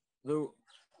 Dhe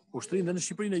ushtrinë dhe në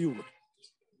Shqipërinë e Jugut.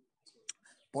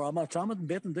 Por ama çamët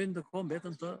mbetën deri në këtë kohë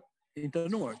mbetën të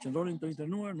internuar, qëndronin të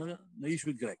internuar në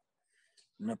ishujt grek.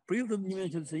 Në prill të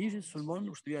 1941-shit sulmon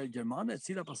ushtria gjermane, e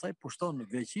cila pastaj pushton në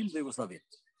Greqinë dhe Jugosllavinë.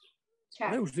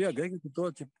 Dhe ushtria greke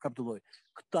kuptohet që kapitulloi.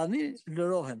 Tani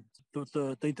lërohen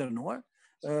të internuar,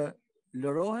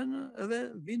 lërohen edhe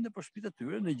vinë në shtëpitë e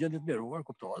tyre në gjendje të mjeruar,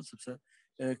 kuptohet, sepse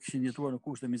kishin jetuar në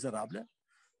kushte mizerable.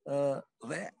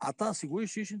 Dhe ata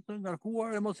sigurisht ishin të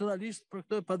ngarkuar emocionalisht për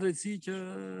këtë padrejtësi që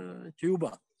ju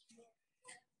bë.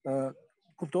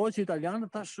 Kuptohet që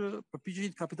italianët tash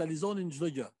përpiqeshin të kapitalizonin çdo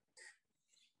gjë.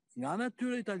 Nga ana e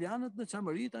tyre italianët në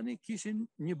Çamëri tani kishin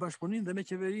një bashkëpunim dhe me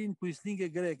qeverinë kuislinge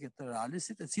greke të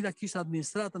Realisit, e cila kishte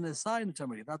administratën e saj në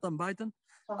Çamëri. Ata mbajtën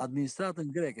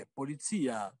administratën greke,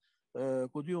 policia,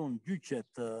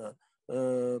 gjyqet,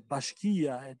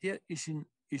 bashkia e tjerë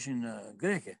ishin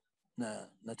greke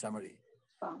në Çamëri.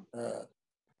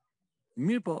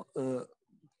 Mirë po,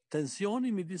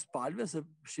 tensioni midis palëve, se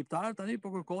shqiptarët tani po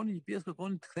kërkonin një pjesë,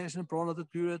 kërkonin të ktheshin pronat e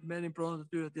tyre, të merrin pronat e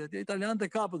tyre etj. Italianët e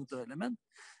kapën këtë element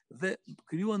dhe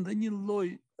krijuan dhe një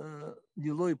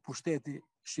lloj pushteti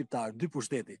shqiptar, dy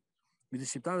pushteti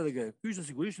midis shqiptarëve dhe grekëve. Ky ishte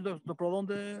sigurisht do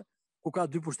prodhonte ku ka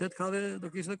dy pushtet, ka dhe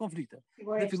do kishte konflikte.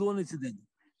 Dhe filluan incidente.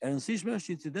 E rëndësishme është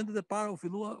që incidentet e para u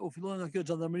filluan nga kjo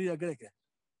xhandarmeria greke.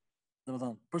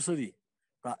 Domethënë, përsëri.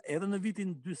 Pra, edhe në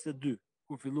vitin 42,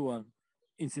 kur filluan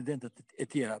incidentet e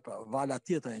tjera, pra vala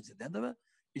tjetër e incidenteve,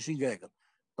 ishin grekët.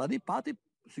 Tani pati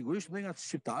sigurisht dhe nga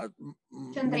shqiptarët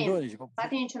mendojnë që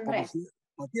pati një qëndrim.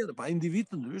 Patjetër, pa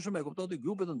individ të ndryshëm, e kuptoni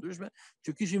grupe të ndryshme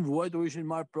që kishin vuajtur, ishin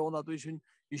marrë pronat, ishin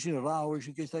rrahur,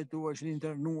 ishin keq trajtuar, ishin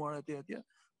internuar etj.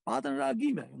 Patën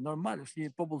reagime, normal, është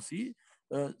një popullsi.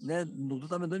 Ne nuk do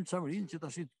ta mendojmë Çamërinë që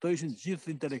tash këto ishin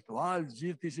gjithë intelektual,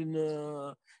 gjithë ishin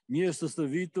njerëz të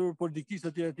stërvitur,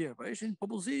 politikistë etj. Pa ishin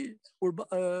popullsi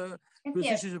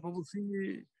kryesisht ishte popullsi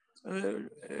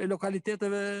e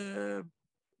lokaliteteve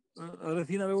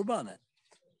rrethinave urbane.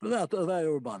 Dhe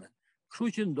ajo urbane.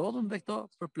 Kështu që ndodhen dhe këto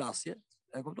përplasje,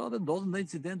 e kuptova, dhe ndodhen dhe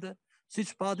incidente,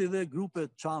 siç pati dhe grupe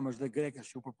çamësh dhe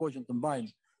grekësh që u përpoqën të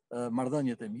mbajnë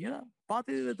marrëdhëniet e mira,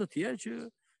 pati dhe të tjerë që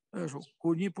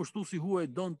kur një pushtues i huaj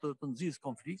don të nxjisë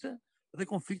konflikte, dhe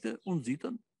konflikte u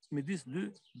nxitën midis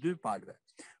dy palëve.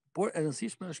 Por e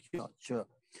rëndësishme është kjo që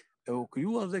u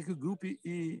krijua dhe ky grupi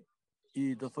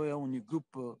i do thoja unë një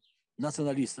grup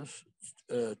nacionalistësh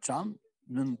çam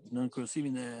në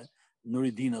kryesimin e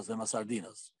Nuridinës dhe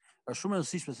Masardinës. Është shumë e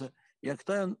rëndësishme se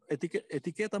këta janë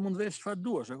etiketa mund vesh çfarë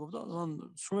duash, e kupton?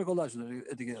 Domthonë shumë e kollajshme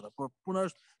etiketa, por puna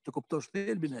është të kuptosh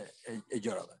thelbin e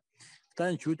gjërave. Këta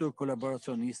janë quajtur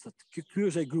kolaboracionistët. Ky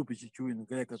është ai grupi që quajnë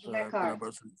grekët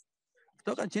kolaboracionistë.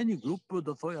 Këto kanë qenë një grup,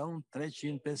 do thoja unë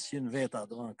 300-500 veta,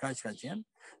 domthonë kaq kanë qenë,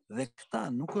 dhe këta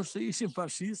nuk është se ishin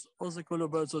fashistë ose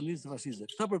kolaboracionistë fashiste.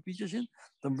 Këta përpiqeshin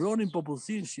të mbronin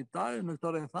popullsinë shqiptare në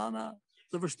këto rrethana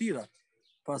të vështira.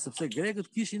 Pra sepse grekët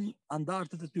kishin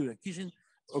andartët e tyre, kishin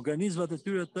organizmat e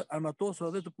tyre të armatosura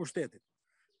dhe të pushtetit.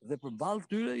 Dhe përballë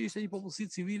tyre ishte një popullsi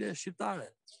civile shqiptare.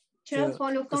 Që po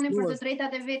luftonin për të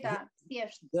drejtat e veta,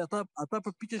 thjesht. Dhe ata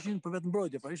përpiqeshin për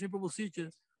vetmbrojtje, pra ishin një popullsi që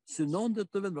synonte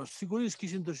të vetmbrojtje. Sigurisht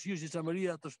kishin dëshirë që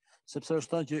Çameria, sepse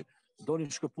është thënë që donin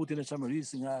shkëputjen e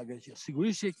Çamerisë nga Greqia.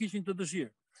 Sigurisht që e kishin të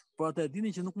dëshirë, por ata e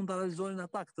dinin që nuk mund ta realizonin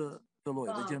ata këtë lloj.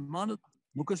 Dhe gjermanët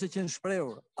nuk është se qenë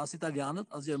shprehur as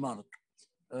italianët as gjermanët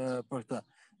për këtë.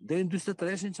 Deri në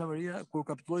 43-shin Çameria, kur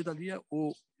kapitulloi Italia,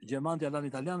 gjermanët ja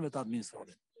lanë italianëve të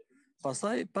administronin.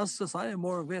 Pastaj, pas kësaj e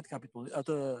morën vetë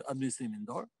atë administrimin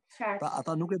dorë. Pra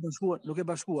ata nuk e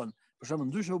bashkuan. Për shembull,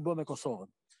 ndryshe u bë me Kosovën,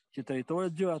 që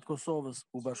territoret gjëra të Kosovës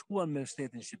u bashkuan me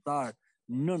shtetin shqiptar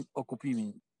nën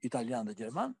okupimin italian dhe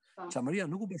gjerman, Çameria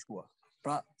nuk u bashkua.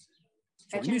 Pra,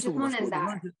 qëllimisht u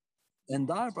bashkua. E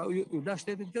ndarë, pra u la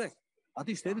shtetit grek.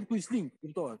 Ati shtetit kuisling,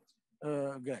 kuptohet,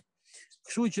 grek.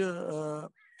 Kështu që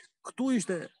këtu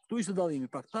ishte dallimi.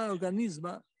 Pra këta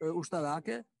organizma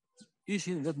ushtarake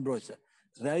ishin vetëmbrojtëse.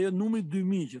 Dhe ajo numri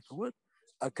 2000 që thuhet,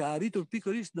 ka arritur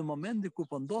pikërisht në momentin kur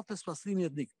po ndodhte spastrimi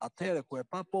etnik. Atëherë kur e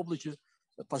pa populli që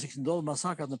pasi kishin ndodhur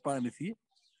masakrat në Paramifi,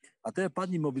 atëherë pa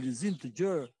një mobilizim të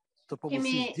gjerë të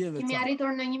popullsisë. Kemi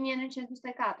arritur në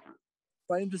 1924.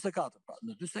 parim 44. Pra,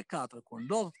 në 44 kur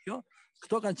ndodh kjo,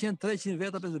 këto kanë qenë 300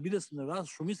 veta pesëbiles në rast,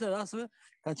 shumicën e rasteve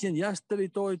kanë qenë jashtë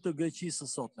territorit të Greqisë së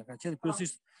sotme, kanë qenë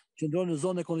kryesisht qëndronë në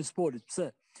zonën e Konispolit. Pse?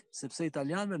 Sepse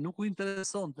italianëve nuk u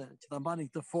interesonte që ta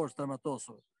mbanin këtë forcë të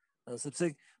armatosur, sepse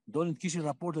donin të kishin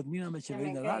raporte të mira me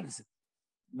qeverinë e Realisit,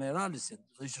 me Realisin,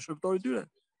 se ishte shërbitori i tyre,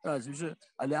 Realisi ishte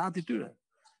aleati i tyre.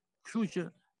 Kështu që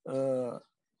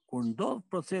kur ndodh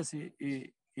procesi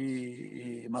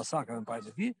i masakrave në parin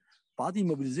e tij, pati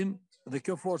mobilizim dhe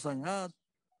kjo forca nga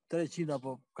 300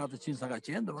 apo 400 sa ka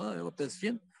qenë, domethënë apo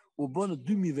 500, u bën në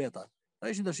 2000 veta.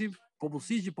 Ata ishin tash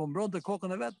popullsi që po mbronte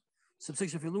kokën e vet, sepse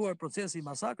kishte filluar procesi i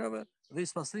masakrave dhe i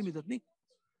spastrimit etnik.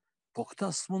 Po këta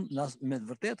s'mund, me të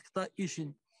vërtet këta ishin,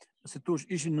 si thush,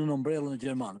 ishin në ombrellën e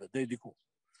gjermanëve deri diku.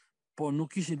 Po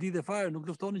nuk kishin lidhje fare, nuk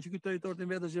luftonin që ky territor të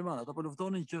vetës gjermanë, ata po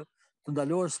luftonin që të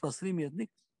ndalohesh spastrimi etnik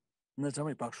në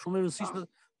Çamëri. Pak shumë e rëndësishme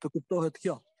të kuptohet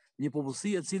kjo. Një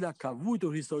popullsi e cila ka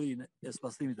vujtur historinë e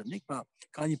spastrimit etnik, pra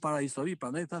ka një parahistori,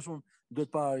 prandaj thash unë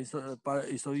duhet para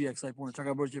historia e kësaj pune, çka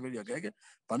ka bërë qeveria greke.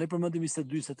 Prandaj përmendim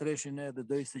 22, 23-shin edhe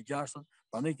deri 26-ën.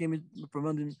 Prandaj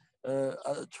përmendim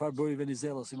çfarë bëri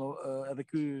Venizelos, edhe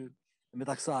ky me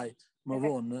taksaj më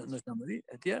vonë në Çamëri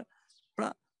etj. Pra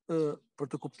për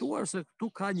të kuptuar se këtu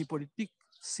ka një politikë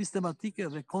sistematike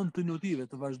dhe kontinuative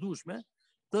të vazhdueshme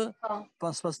të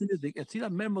spastrimit etnik, e cila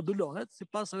merr modulohet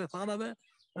sipas rrethanave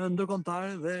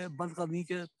ndërkombëtare dhe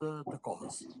ballkanike të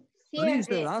kohës. Tani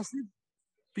ishte rasti,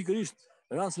 pikërisht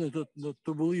rastin në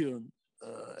turbullirën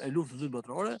e luftës së dytë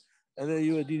botërore, edhe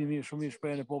ju e dini mirë, shumë mirë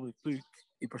shprehjen e popullit këtu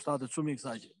i përshtatet shumë i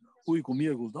kësaj që ujku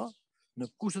mirgull do, në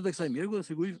kushtet e kësaj mirgull,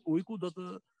 sigurisht ujku do të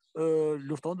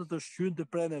luftonte të shqyrnte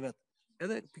prenë e vet.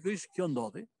 Edhe pikërisht kjo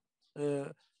ndodhi.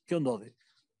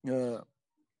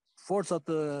 Forcat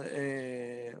e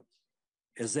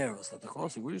zervës atë kohë,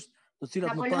 sigurisht, të cilat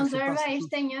Napoleon Zerva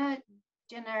ishte një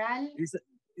general.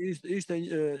 Ishte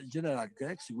general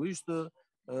grek, sigurisht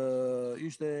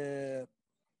ishte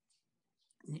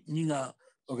një nga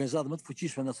organizatat më të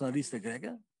fuqishme nacionaliste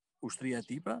greke, ushtria e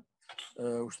tij pra,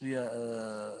 ushtria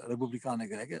republikane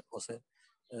greke ose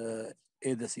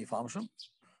edhesi i famshëm.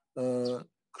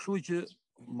 Kështu që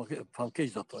më famkeq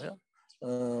do të thoja,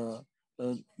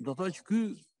 do të thotë që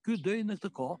ky deri në këtë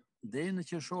kohë, deri në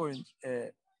qershorin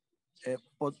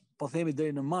po themi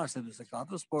deri në mars e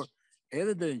 44-s, por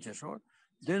edhe deri në qershor,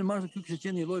 deri në mars ky kishte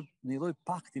qenë një lloj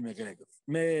pakti me grekët,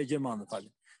 me gjermanët,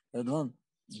 falni. Domthonë,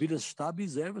 bilës shtabi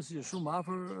i zervës ishte shumë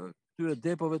afër këtyre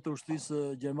depove të ushtrisë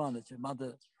gjermane, që madje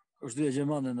ushtria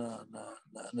gjermane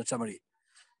në Çamëri.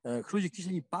 Kështu që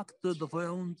kishte një pakt, do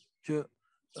thoja unë, që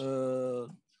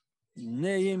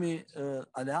ne jemi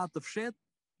aleat të fshetë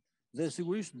dhe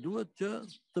sigurisht duhet që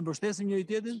të mbështesim njëri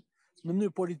tjetrin në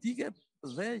mënyrë politike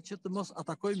dhe që të mos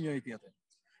atakojmë njëri tjetrin.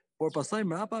 Por pastaj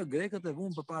mbrapa grekët e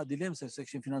vunë përpara dilemës se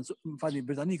kishin financuar,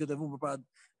 britanikët e vunë përpara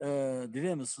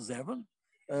dilemës së zervën,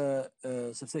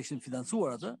 sepse kishin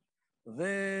financuar atë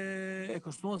dhe e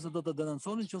kështuan se do të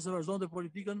denonconin nëse vazhdonte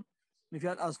politikën, me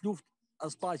fjalë as luftë,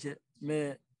 as paqe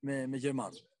me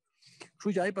gjermanët. Kështu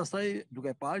që ai pastaj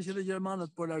duke parë që edhe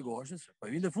gjermanët po largoheshin, po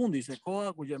vinte fundi, ishte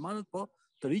koha ku gjermanët po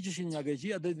të rriqeshin nga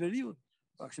Greqia drejt veriut,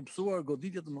 pa kishin pësuar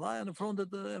goditje të mëdha në frontet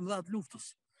e mëdha të luftës.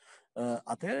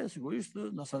 Atëherë sigurisht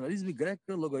nacionalizmi grek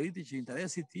llogariti që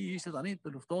interesi i tij ishte tani të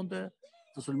luftonte,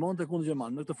 të sulmonte kundër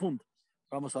gjermanëve në këtë fund.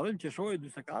 Pra mos harrojmë qershori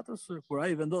 44-s, kur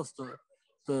ai vendos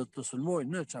të sulmojë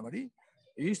në Çamëri,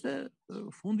 ishte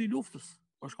fundi i luftës.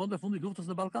 Po shkonte fundi i luftës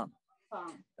në Ballkan.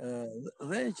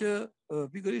 Dhe që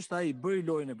pikërisht ai bëri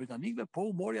lojën e britanikëve, po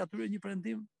u mori atyre një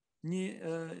premtim,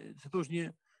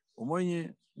 u mori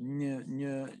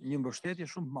një mbështetje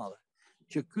shumë të madhe,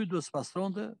 që ky duhet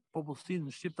spastronte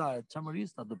popullsinë shqiptare të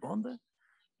Çamërisë, ta dëbonte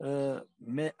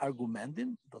me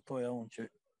argumentin, do thoja unë që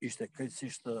ishte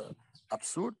krejtësisht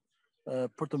absurd,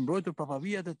 për të mbrojtur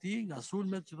papavijat e tij nga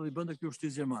sulmet që do i bënte ky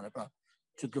ushtrisë gjermane. Pra,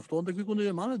 që të luftonte ky kundër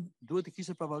gjermanëve, duhet të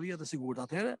kishte papavijat e sigurta.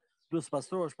 Atëherë duhet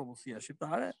spastrohesh popullsia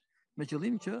shqiptare me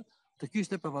qëllim që të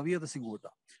kishte papavijat e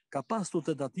sigurta. Ka pasur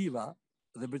tentativa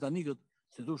dhe britanikët,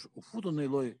 si thosh, u futën në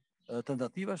një lloj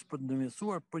tentativash për të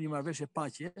ndërmjetësuar për një marrëveshje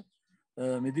paqe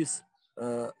midis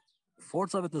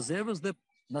forcave të zervës dhe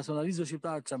nacionalistëve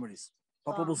shqiptarë të Çamërisë, pa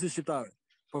popullsisë shqiptare,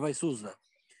 përfaqësuesve.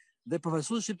 Dhe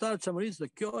përfaqësuesët shqiptarë të Çamërisë, dhe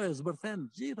kjo e zbërthen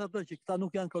gjithë ato që këta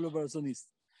nuk janë kolaboracionistë,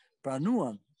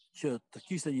 pranuan që të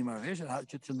kishte një marrëveshje,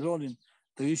 që të qëndronin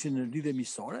të ishin në lidhje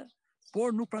miqësore,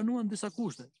 por nuk pranuan disa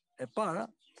kushte. E para,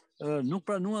 nuk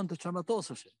pranuan të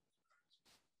çarmatoseshin,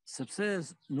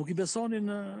 sepse nuk i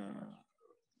besonin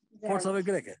forcave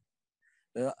greke.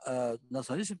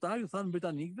 Nacionalistë shqiptarë ju thanë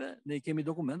britanikëve, ne i kemi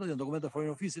dokumentat, janë dokumentat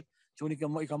Foreign Office-it që unë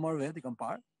i kam marrë vetë, i kam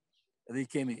parë,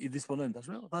 edhe i disponojmë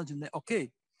tashmë, thanë që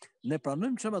ne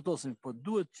pranojmë që matosim, por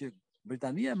duhet që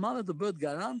Britania e Madhe të bëhet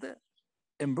garante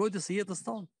e mbrojtjes së jetës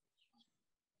tonë.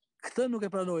 Këtë nuk e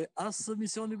pranoi as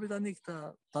misioni britanik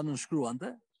ta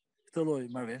nënshkruante këtë lloj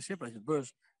marrëveshje, pra që të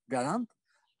bëhesh garant,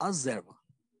 as zerba.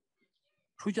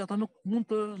 Kështu që ata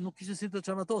nuk kishin si të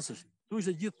çamatosesh. Tu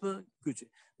ishte gjithë kyçi.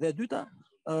 Dhe e dyta,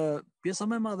 pjesa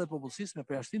më e madhe e popullsisë me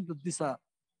përjashtim të disa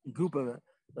grupeve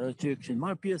që kishin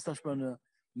marrë pjesë tashmë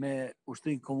me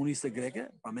ushtrin komuniste greke,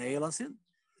 pa me Ellasin,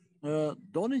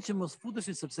 donin që mos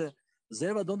futeshin sepse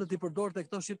zerba donte t'i përdorte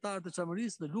këto shqiptarë të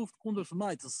Çamerisë në luftë kundër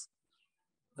Shmajtës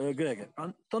greke. Pra,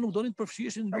 to nuk donin të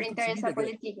përfshiheshin në Për luftë interesa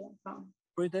politike, po.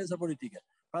 Për interesa politike.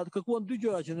 Pra të kërkuan dy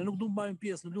gjëra, që ne nuk duam marrim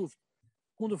pjesë në luftë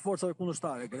kundër forcave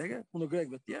kundërshtare greke, kundër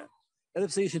grekëve të tjerë, edhe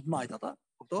pse ishin të majt ata,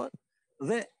 kuptohet?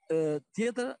 Dhe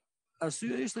tjetër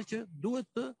arsye ishte që duhet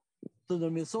të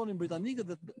ndërmjetësonin britanikët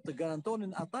dhe të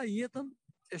garantonin ata jetën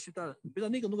e shqiptarëve.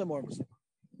 Britanikët nuk e morën përsipër.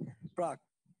 Pra,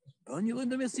 një lloj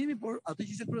ndërmjetësimi, por atë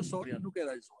që ishte kryesorja nuk e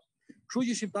realizuan. Kështu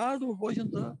që shqiptarët u përpoqën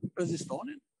të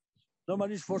rezistonin.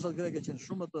 Normalisht forcat greke qenë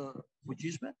shumë të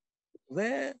fuqishme dhe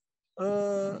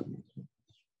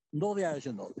ndodhi ajo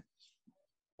që ndodhi.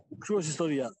 Kështu është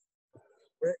historia.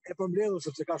 E përmbledhur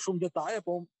sepse ka shumë detaje,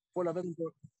 po fola vetëm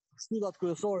për shtytat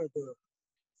kryesore të.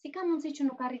 Si ka mundësi që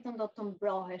nuk arritën dot të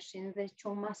mbroheshin dhe që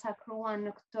u masakruan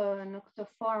në këtë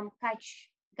formë kaq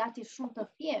gati shumë të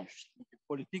thjeshtë?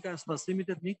 Politika e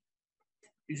spastimit etnik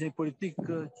ishte një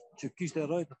politikë që kishte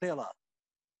rroj të thella.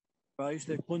 Pra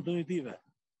ishte kontinuitive.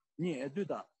 Një, e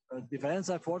dyta,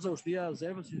 diferenca e forcave ushtria e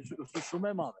zervës është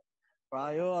shumë e madhe. Pra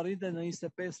ajo arrinte në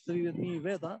 25-30.000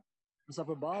 veta, nësa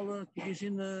përballë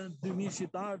kishin 2.000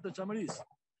 shqiptarë të Çamerisë.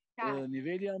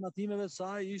 Niveli i armatimeve të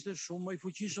saj ishte shumë më i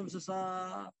fuqishëm se sa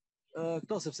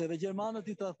këto, sepse edhe gjermanët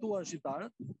i tradhtuan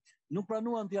shqiptarët, nuk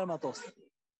pranuan t'i armatosin.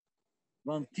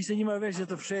 Kishte një marrëveshje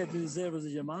të fshehtë midis zervës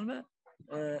dhe gjermanëve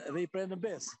dhe i prenë në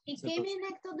besë. I kemi ne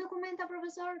këto dokumenta,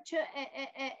 profesor, që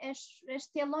e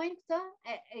shtjellojnë këtë?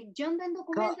 E gjenden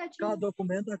dokumenta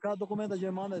që ka dokumenta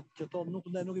gjermane që thonë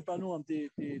ne nuk i pranuam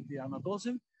t'i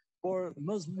armatosim, por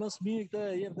më miri këtë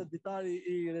e jep dhe ditari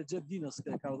i Recep Dinës,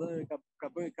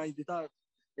 ka i ditar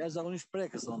jashtëzakonisht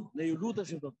prekës, ne ju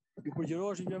luteshim, ju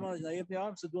përgjëroheshim gjermanët që na jepni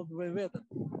armë se duam të bëjmë veten,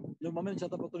 në momentin që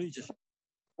ata po të rriqeshin.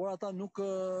 Por ata nuk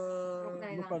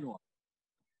pranuan.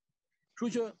 Kështu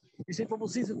që ishte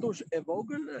popullsisë tush e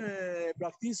vogël, e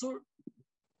braktisur,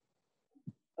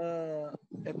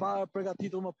 e pa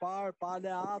përgatitur më parë, pa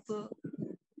aleatë,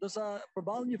 ndërsa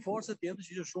përballë një force tjetër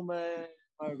që ishte shumë e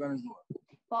organizuar.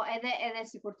 Po edhe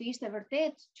sikur të ishte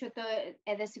vërtet që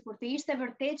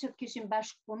të kishin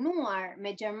bashkëpunuar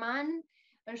me gjerman,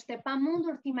 është e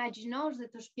pamundur të imagjinosh dhe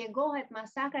të shpjegohet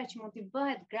masakra që mund t'i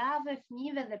bëhet grave,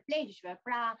 fëmijëve dhe pleqshve.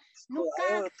 Pra, nuk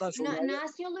ka në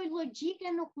asnjë lloj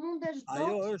logjike nuk mundesh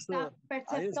dot ta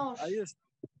perceptosh.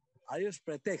 Ajo është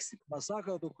preteksti.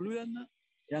 Masakrat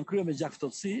janë kryer me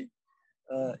gjakftotësi,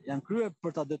 janë kryer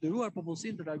për ta detyruar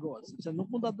popullsinë të largohet, sepse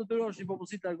nuk mund ta detyrosh një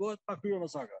popullsi të largohet pa kryer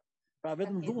masakra. Pra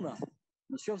vetëm dhuna.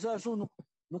 Nëse ashtu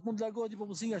nuk mund të largohet një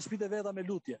popullsi nga shtëpitë e veta me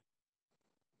lutje.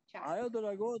 Ajo do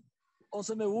largohet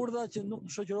ose me urdhra që nuk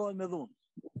shoqërohen me dhunë.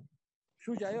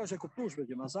 Kështu që ajo është e kuptueshme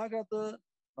që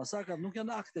masakrat nuk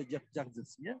janë akte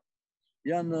gjakftësie,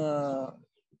 janë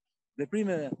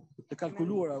veprime të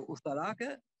kalkuluara ushtarake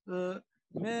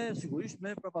sigurisht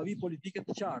me prapavi politike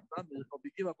të qarta, me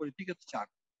objektiva politike të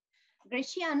qarta.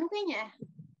 Greqia nuk e njeh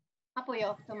apo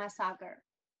jo këtë masakër?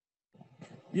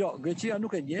 Jo, Greqia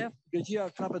nuk e njeh. Greqia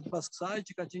kapet pas kësaj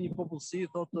që ka qenë një popullsi,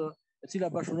 e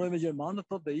cila bashkëpunoi me gjermanët,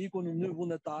 dhe iku në mënyrë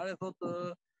vullnetare,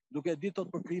 duke ditur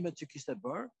për krimet që kishte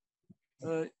bërë,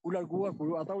 u larguar,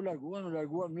 kur ata u larguan në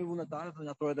mënyrë vullnetare të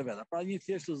njatoret e veta. Pra një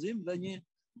thjeshtëzim dhe një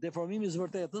deformim i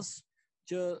zërtetës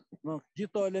që në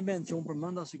gjithë to element që unë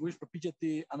përmenda sigurisht përpiqet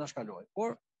t'i anashkaloj.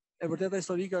 Por e vërteta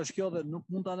historike është kjo dhe nuk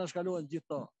mund të anashkalohen gjithë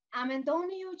to. A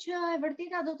mendoni ju që e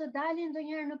vërteta do të dalin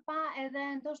ndonjëherë në pa edhe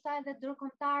ndoshta edhe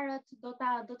ndërkombëtarët do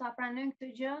ta pranojnë këtë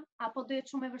gjë, apo do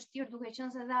jetë shumë e vështirë duke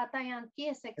qenë se ata janë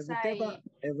pjesë e kësaj?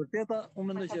 E vërteta, unë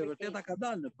mendoj që e vërteta ka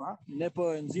dalë në pa, ne po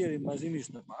e nxjerrim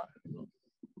vazhdimisht në pa.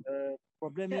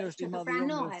 Problemi është i madh.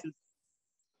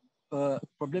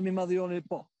 Problemi i madh joni,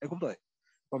 po, e kuptoj.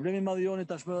 Problemi i madh joni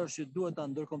tashmë është që duhet ta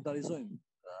ndërkombëtarizojmë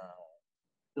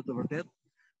të vërtetë.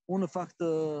 Unë në fakt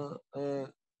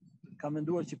kam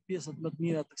menduar që pjesët më të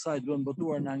mira të kësaj duhen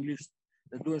botuar në anglisht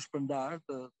dhe duhen shpërndarë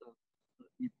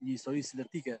një histori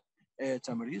sintetike e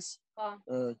Chamerisë,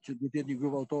 që duhet jetë një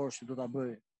grup autorësh që do ta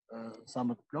bëj sa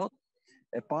më të plot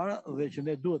e para dhe që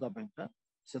ne duhet ta bëjmë këtë,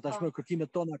 se tashmë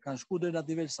kërkimet tona kanë shkuar deri në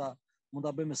atë nivel sa mund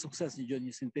ta bëjmë me sukses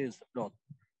një sintezë të plot,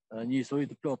 një histori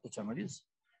të plot të Chamerisë.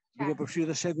 duke përfshirë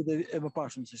dhe shekut e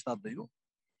mëparshëm si shtatë dhe ju.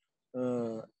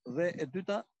 Dhe e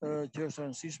dyta, që është e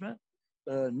rëndësishme,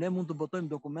 ne mund të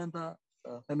botojmë dokumenta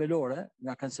themelore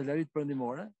nga kancelarit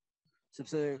perëndimore,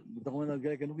 sepse dokumentat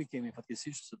greke nuk I kemi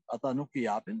fatkeqësisht, ata nuk I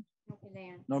japin.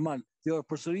 Normal, kjo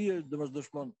përsëri do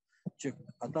vazhdoshmon që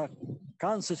ata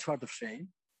kanë se çfarë të fshehin,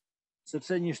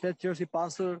 sepse një shtet që është I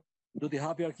pastër do t'i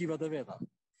hapi arkivat e veta.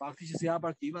 Fakti që si hap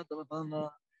arkivat, domethënë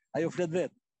ajo flet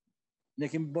vetë. Ne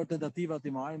kemi bërë tentativa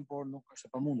t'i marrim, por nuk është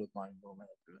e pamundur të marrim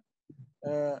dokumentat tyre.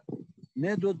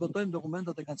 Ne duhet botojmë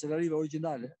dokumentat e kancelarive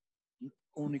origjinale.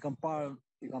 Unë I kam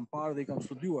parë dhe I kam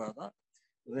studiuar ata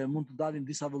dhe mund të dalin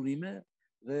disa vëllime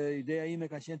dhe ideja ime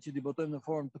ka qenë që t'i botojmë në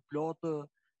formë të plotë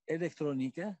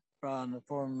elektronike, pra në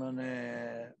formën e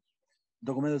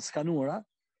dokumentet skanuara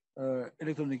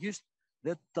elektronikisht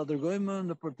dhe ta dërgojmë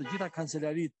në për të gjitha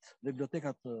kancelarit dhe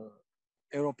bibliotekat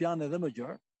europiane dhe më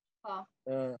gjerë.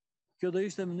 Kjo do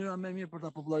ishte mënyra më e mirë për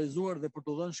ta popularizuar dhe për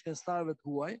të dhënë shkencëtarëve të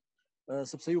huaj,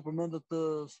 sepse ju përmendët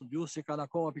studiues që kanë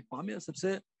akoma pikpamje,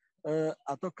 sepse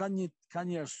ato kanë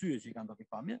një arsye që I kanë të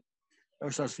pikpamje.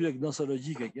 Është arsye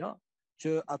gnosologjike kjo,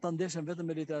 që ata ndeshen vetëm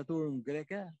me literaturën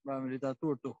greke, me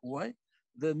literaturë të huaj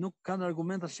dhe nuk kanë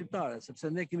argumenta shqiptare, sepse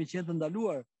ne kemi qenë të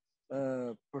ndaluar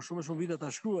për shumë vite ta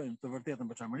shkruajmë të vërtetën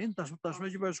për Çamërinë,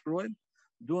 tashmë që po e shkruajmë,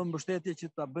 duam mbështetje që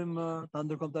ta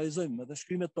ndërkombëtarizojmë edhe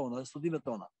shkrimet tona, edhe studimet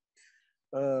tona.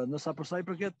 Nësa përsa I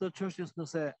përket të çështjes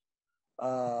nëse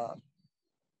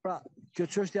pra, kjo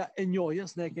çështja e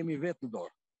njohjes ne e kemi vetë në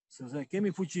dorë, sepse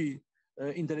kemi fuqi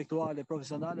intelektuale,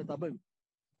 profesionale ta bëjmë.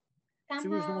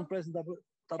 Sigurisht nuk mund presin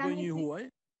ta bëjë një huaj.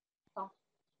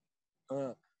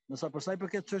 Nësa përsa I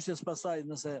përket çështjes pasaj,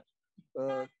 nëse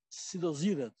si do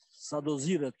zgjidhet, sa do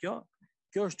zgjidhet kjo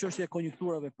është çështje e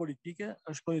konjunkturave politike,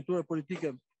 është konjunktura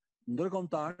politike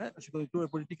ndërkombëtare, është konjunktura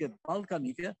politike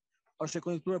ballkanike, është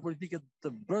konjunktura politike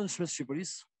të brendshme të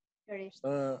Shqipërisë,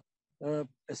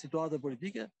 e situata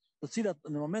politike, të cilat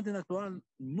në momentin aktual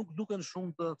nuk duken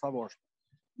shumë të favorshme.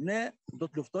 Ne do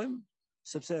të luftojmë,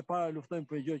 sepse e para luftojmë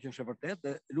për një gjë që është e vërtetë,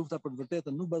 dhe lufta për të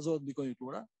vërtetën nuk bazohet mbi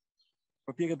konjunktura.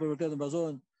 Përpjekjet për vërtetën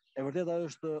bazohen, e vërteta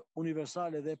është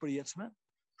universale dhe e përjetshme.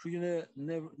 Kështu që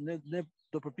ne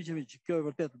do përpiqemi që kjo e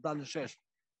vërtetë të dalë në shesh,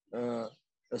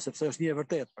 sepse është një e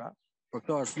vërtetë, pra, për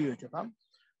këto arsye që tham,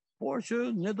 por që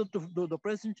ne do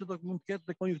presim që do mund të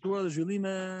ketë dhe konjunktura dhe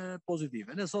zhvillime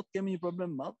pozitive. Ne sot kemi një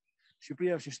problem madh.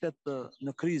 Shqipëria është një shtet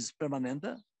në krizë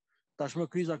permanente. Tashmë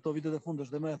kriza këto vitet e fundit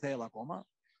është dhe më e thellë akoma.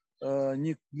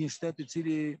 Një shtet I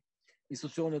cili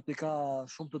institucionet I ka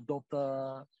shumë të dobta,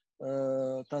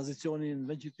 tranzicionin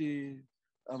vend që ti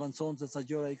avancon se sa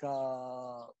gjëra I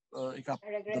ka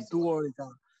dëmtuar, I ka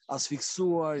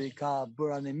asfiksuar, I ka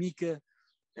bërë anemike,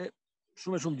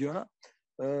 shumë gjëra.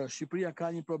 Shqipëria ka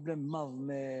një problem madh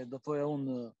me, do thoja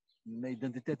unë, me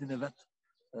identitetin e vet,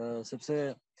 sepse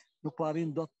nuk po arrin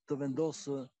dot të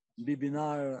vendosë mbi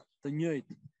binar të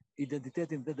njëjtë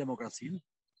identitetin dhe demokracinë,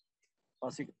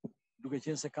 pasi duke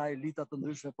qenë se ka elita të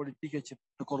ndryshme politike që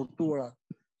të korruptuara,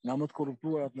 nga më të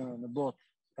korruptuarat në botë,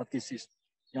 fatkeqësisht,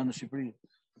 janë në Shqipëri,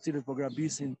 të cilët po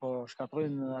grabisin, po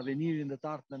shkatrojnë avenirin dhe të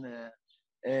ardhmen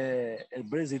e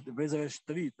brezave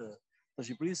të ri të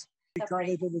Shqipërisë. Ka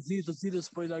dhe hipokrizi të cilës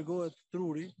po I largohet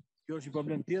truri, kjo është një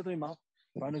problem tjetër I madh.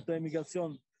 Pra në këtë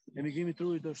emigrimi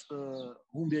trurit është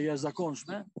humbje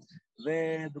jashtëzakonshme dhe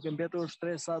duke mbetur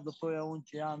shtresa, do thoja unë,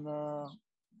 që janë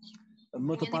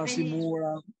më të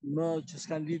parsimuara, më që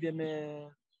s'kan lidhje me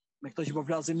këto që po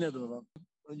flasim ne, domethënë.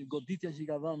 Një goditja që I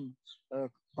ka dhënë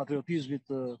patriotizmit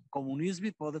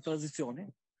komunizmit, po edhe tranzicioni.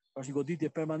 Është një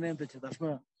goditje permanente që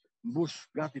tashmë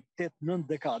mbush gati 8-9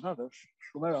 dekada, dhe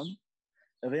është shumë e rëndë.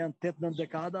 Edhe janë 8-9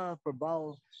 dekada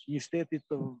përballë një shtetit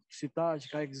të shqiptar që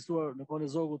ka ekzistuar në kohën e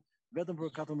Zogut vetëm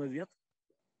për 14 vjet.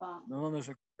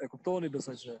 Domethënë e kuptoni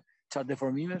besoj se çfarë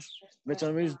deformimesh,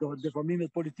 veçanërisht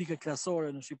deformimet politike klasore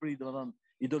në Shqipëri, domethënë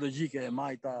ideologjike e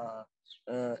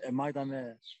majta me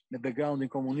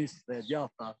backgroundin komunist dhe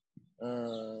djathta,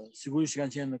 sigurisht që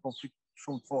kanë qenë në konflikt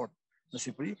shumë të fortë në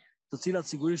Shqipëri, të cilat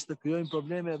sigurisht të krijojnë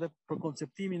probleme edhe për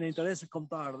konceptimin e interesit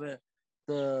kombëtar dhe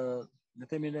në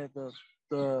themin e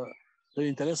të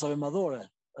interesave madhore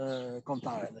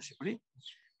kombëtare në Shqipëri.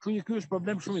 Kështu që ky është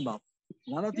problem shumë I madh.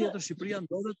 Nga ana tjetër Shqipëria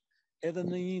ndodhet edhe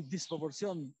në një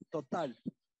disproporcion total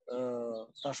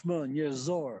tashmë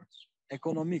njerëzor,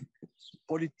 ekonomik,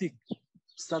 politik,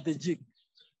 strategjik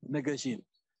me Greqinë.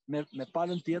 Me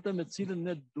palën tjetër me të cilën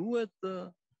ne duhet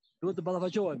të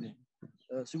ballafaqohemi.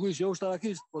 Sigurisht jo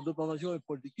ushtarakisht, por duhet të ballafaqohemi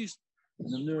politikisht,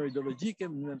 në mënyrë ideologjike,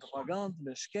 në propagandë,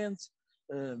 me shkencë,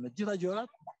 me gjitha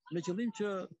gjërat, me qëllim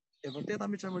që e vërteta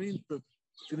me Çamërinë të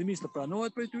fillimisht të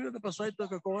pranohet prej tyre dhe pastaj të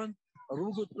kërkohen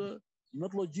rrugët më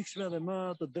të logjikshme dhe më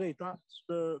të drejta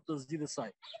të zgjidhjes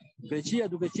saj. Greqia,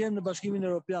 duke qenë në Bashkimin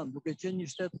Evropian, duke qenë një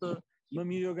shtet më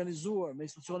mirë organizuar, me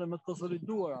institucione më të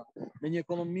konsoliduara, me një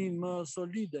ekonomi më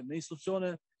solide, me institucione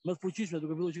më të fuqishme,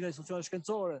 duke filluar që nga institucione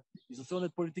shkencore,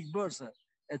 institucionet politik bërse,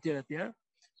 etj.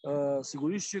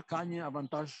 Sigurisht që ka një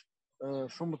avantazh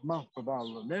shumë të madh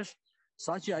përballë nesh,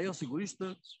 saqë ajo sigurisht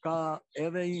ka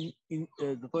edhe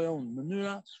do thoya unë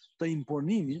mënyra të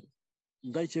imponimit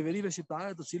ndaj qeverive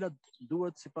shqiptare, të cilat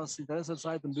duhet sipas interesave të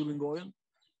saj të mbyllin gojen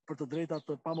për të drejtat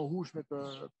të pamohueshme të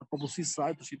popullsisë së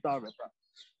saj të shqiptarëve pra.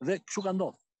 Dhe kështu ka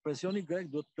ndodhur. Presioni grek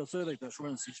duhet të plotësojë edhe këtë shumë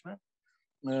e rëndësishme.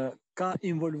 Ka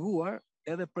involvuar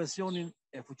edhe presionin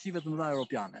e fuqive të mëdha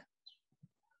europiane.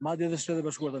 Madje edhe Shtetet e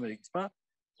Bashkuara të Amerikës. Pra,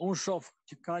 unë shoh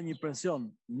që ka një presion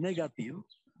negativ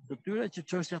të tyre që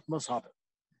çështja të mos hapet.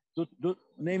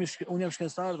 Unë jam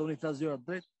shkencëtar dhe unë i flas gjëra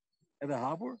drejt edhe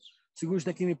hapur. Sigurisht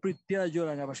ne kemi prit tjera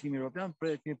gjëra nga Bashkimi Evropian,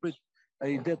 kemi prit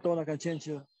idetë tona kanë qenë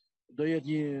që do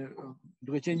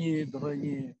jetë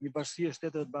një bashkësi e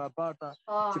shtetet barabarta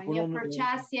që punon një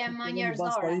përqasje më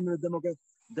njerëzore. Parime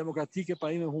demokratike,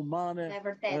 parime humane,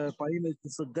 parime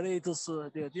të drejtës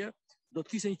etj. Do të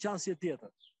kishte një qasje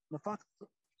tjetër. Në fakt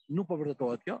nuk po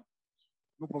vërtetohet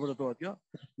kjo.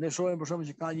 Ne shohim për shembull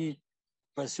që ka një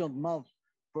presion të madh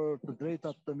për të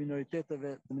drejtat të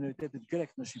minoriteteve, të minoritetit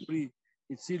grek në Shqipëri,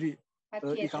 i cili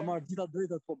i ka marrë gjitha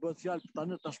drejtat, po bëhet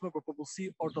fjalë tashmë për popullsi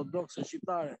ortodokse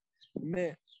shqiptare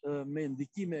me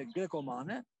ndikime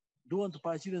grekomane, duhen të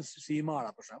paraqiten si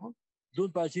imara për shembull, duhen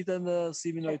të paraqiten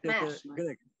si minoritete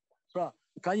greke. Pra,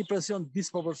 ka një presion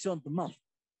disproporcion të madh.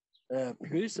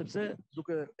 Pikërisht sepse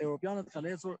duke europianët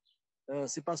kanë ecur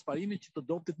sipas parimit që të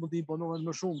dobtit mund të imponohen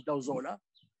më shumë klauzola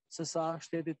se sa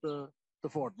shtetit të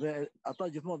fortë. Dhe ata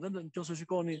gjithmonë, dhe nëse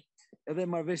shikoni edhe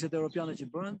marrëveshjet europiane që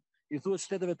bëhen, i thuhet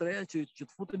shteteve të reja që të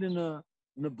futeni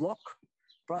në blok,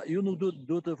 pra ju nuk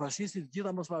duhet të fashistni të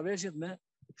gjitha mosmarrëveshjet me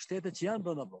shtetet që janë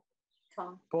brenda blokut.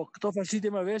 Po këto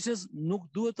fashitje marrëveshjes nuk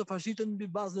duhet të fashiten mbi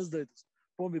bazën e së drejtës,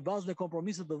 po mbi bazën e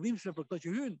kompromiseve të dhimbshme për këto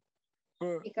që hyjnë,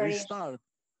 për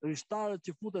rishtarët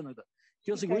që futen në këtë.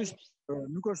 Kjo sigurisht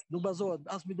nuk bazohet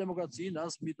as mbi demokracinë,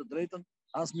 as mbi të drejtën,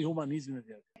 as mbi humanizmin e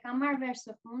tjerë. Kam marrë vesh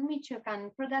së fundmi që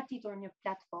kanë përgatitur një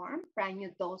platformë, pra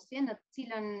një dosje në të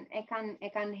cilën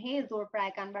e kanë hedhur, pra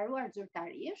e kanë mbaruar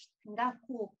zyrtarisht, nga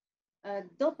ku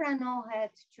do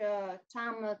pranohet që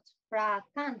çamët pra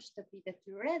kanë shtëpitë e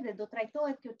tyre dhe do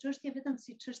trajtohet kjo çështje vetëm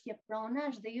si çështje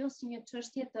pronash dhe jo si një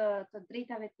çështje të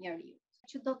drejtave të njerëzit.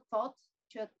 Që do të thotë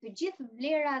që të gjithë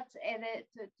vlerat edhe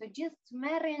të gjithë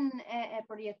tmerrin e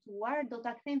përjetuar do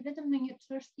ta kthejmë vetëm në një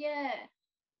çështje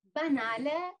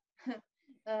banale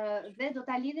dhe do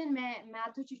ta lidhin me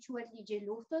atë që quhet ligji i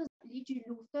luftës. Ligji i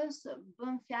luftës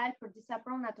bën fjalë për disa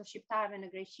prona të shqiptarëve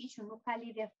në Greqi që nuk ka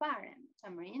lidhje fare me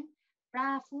Çamërinë,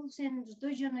 pra fusin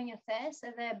çdo gjë në një thes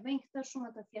edhe bëjnë këtë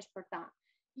shumë të thjeshtë për ta.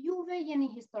 Juve jeni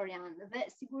historian dhe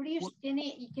sigurisht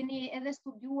keni edhe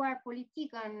studiuar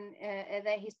politikën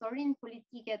edhe historinë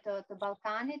politike të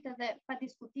Ballkanit edhe pa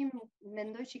diskutim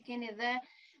mendoj që keni edhe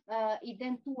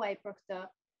idenë tuaj për këtë.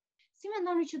 Si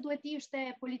mendoni që duhet ishte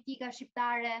politika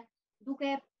shqiptare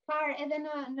duke parë edhe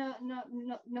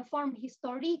në formë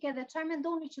historike dhe çfarë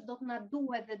mendoni që do të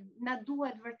na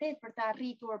duhet vërtet për të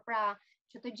arritur pra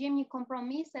që të gjejmë një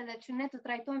kompromis edhe që ne të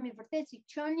trajtohemi vërtet si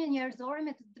qenie njerëzore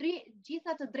me të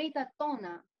gjitha të drejtat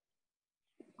tona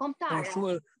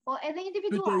kombëtare, po edhe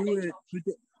individuale.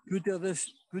 Pyetja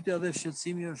dhe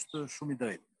shqetësimi është shumë i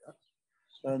drejtë.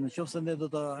 Nëse ne do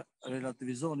ta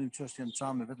relativizonim çështjen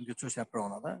Çame vetëm kjo çështja e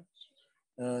pronave,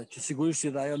 që sigurisht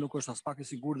që ajo nuk është as pak e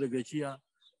sigurt dhe Greqia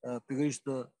pikërisht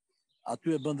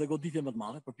aty e bën dhe goditje më të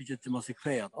madhe, përpiqet që mos i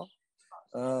kthejë ato.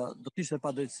 Do të ishte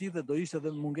padrejtësi dhe do ishte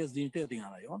edhe mungesë digniteti nga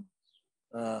ana jon.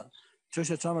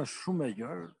 Çështja Çame është shumë e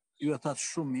gjerë, ju e thatë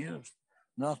shumë mirë,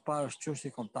 në radhë parë është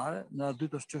çështje kombëtare, në radhë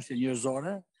dytë është çështje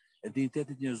njerëzore, e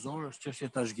dignitetit njerëzor, është çështje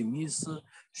trashëgimisë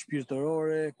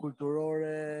shpirtërore,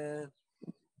 kulturore.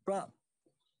 Pra,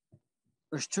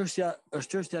 është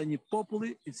çështja e një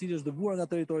populli i cili është dëbuar nga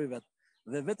territori vet.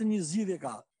 Dhe vetëm një zgjidhje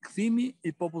ka, kthimi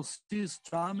i popullsisë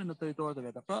Çame në territoret e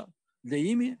veta. Pra,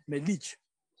 lejimi me ligj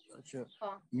që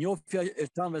njoftja e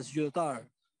Çamëve si qytetar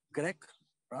grek,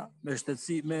 pra, me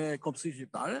shtetësi, me kombësi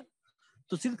shqiptare,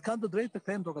 të cilët kanë të drejtë të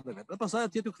kthehen tokat e vet. Dhe pastaj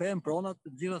atje të kthehen pronat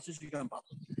të gjitha siç i kanë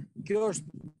patur. Kjo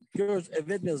është e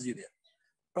vetmja zgjidhje.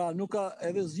 Pra nuk ka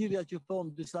edhe zgjidhja që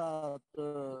thon disa të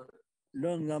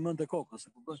lënë nga mend e kokës,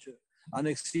 e kupton që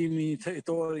aneksimi i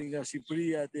territori nga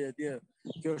Shqipëria etj.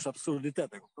 Kjo është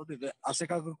absurditet, e kupton? Dhe as e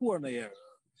ka kërkuar ndonjëherë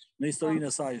në historinë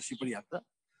e saj Shqipëria këtë.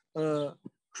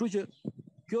 Kështu që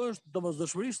kjo është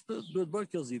domosdoshmërisht duhet bërë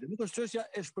kjo zgjidhje. Nuk është çështja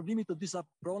e shpërblimit të disa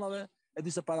pronave e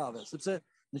disa parave, sepse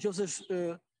nëse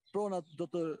pronat do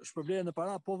të shpërblehen në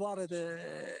para, po varet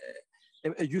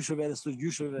e gjyshëve dhe së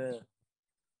gjyshëve.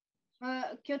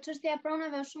 Kjo çështja e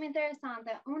pronave është shumë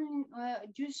interesante.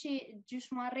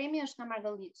 Gjyshmuarremi është në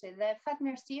Margëlliçi dhe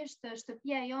fatmirësisht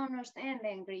shtëpia jonë është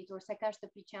ende ngritur, se ka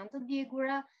shtëpi që janë të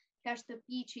djegura, ka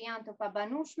shtëpi që janë të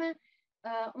pabanueshme.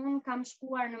 Unë kam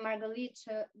shkuar në Margëlliç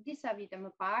disa vite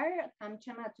më parë, kam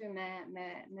qenë aty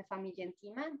me familjen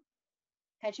time.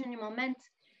 Ka qenë një moment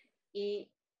i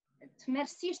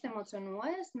tmerrsisht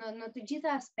emocionues në të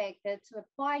gjitha aspektet,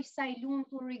 po aq sa i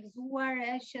lumtur, i gëzuar,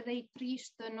 aq edhe i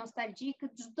trisht, nostalgjik,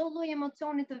 çdo lloj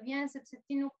emocioni të vjen sepse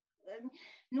ti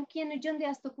nuk je në gjendje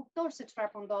as të kuptosh se çfarë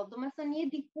po ndodh. Domethënë je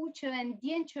diku që e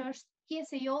ndjen që është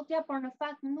pjesë e jotja, por në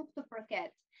fakt nuk të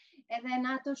përket. Edhe në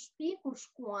atë shtëpi kur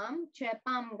shkuam, që e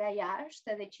pam nga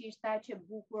jashtë, edhe që ishte aq e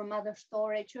bukur,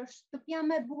 madhështore, që është shtëpia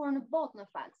më e bukur në botë në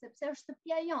fakt, sepse është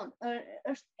shtëpia jonë,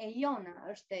 është e jona,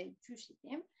 është e gjyshit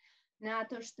tim. Në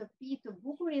atë shtëpi të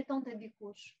bukur jetonte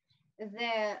dikush.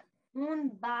 Dhe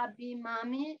unë, babi,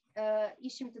 mami,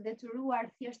 ishim të detyruar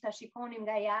thjesht ta shikonim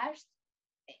nga jashtë.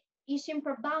 Ishim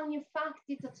përballë një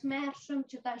fakti të tmerrshëm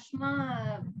që tashmë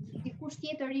dikush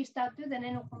tjetër ishte aty dhe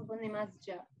ne nuk mund bënim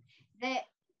asgjë. Dhe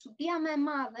çudia më e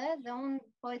madhe, dhe unë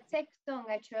po e cek këtë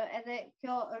nga që edhe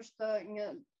kjo është një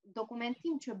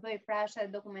dokumentim që bëj prasha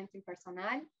dhe dokumentim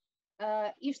personal,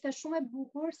 ishte shumë e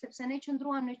bukur sepse ne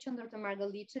qëndruam në qendër të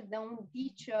Margëlliçit dhe unë di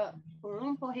që kur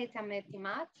unë po heca me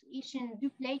timat, ishin dy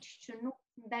pleq që nuk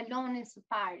ndalonin së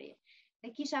pari.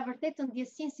 Dhe kisha vërtet të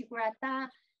ndjesinë sikur ata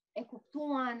e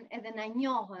kuptuan edhe na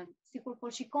njohën, sikur po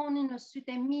shikonin në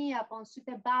sytë e mi apo në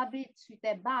sytë e babit,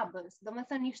 sytë e babës.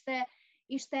 Domethënë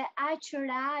ishte aq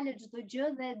reale çdo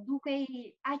gjë dhe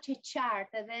dukej aq e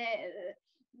qartë dhe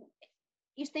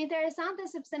ishte interesante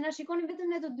sepse na shikonin vetëm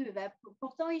ne të dyve, po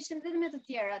këto ishin vetëm me të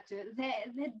tjerë aty dhe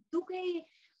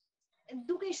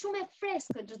dukej shumë e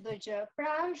freskët çdo gjë.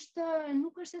 Pra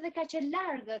nuk është edhe kaq e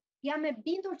largët. Jam e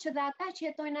bindur që dhe ata që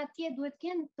jetojnë atje duhet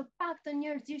kenë të paktën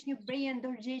njerëzisht një breje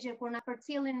ndërgjegje kur na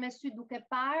përcjellin me sy duke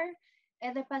parë,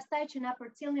 edhe pastaj që na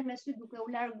përcjellin me sy duke u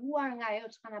larguar nga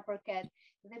ajo çka na përket.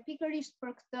 Dhe pikërisht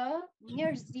për këtë,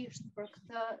 njerëzisht për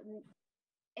këtë,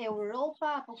 Europa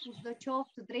apo kushdo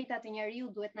qoftë të drejtat e njeriu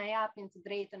duhet na japin të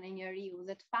drejtën e njeriu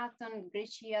dhe të paktën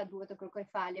Greqia duhet të kërkoj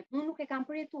falje. Unë nuk e kam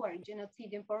përjetuar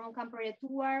gjenocidin, por unë kam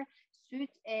përjetuar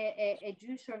sytë e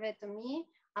gjyshërve të mi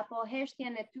apo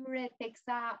heshtjen e tyre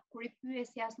teksa kur i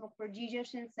pyesi as nuk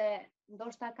përgjigjeshin se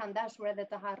ndoshta kanë dashur edhe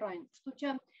të harrojnë. Kështu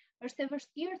që është e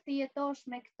vështirë të jetosh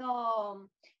me këto,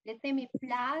 le të themi,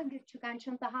 plagë që kanë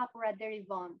qenë të hapura deri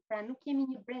vonë. Pra nuk jemi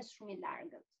një brez shumë i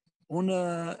largët. Unë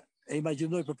e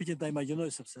imagjinoj, përpiqem ta imagjinoj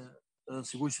sepse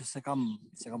sigurisht që se kam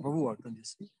provuar këtë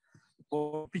ndjesi. Po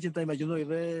përpiqem ta imagjinoj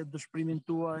dhe dëshpërimin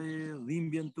tuaj,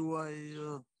 dhimbjen tuaj,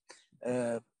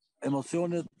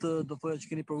 emocionet do thoya që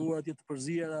keni provuar atje të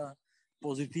përzijera,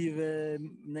 pozitive,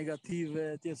 negative,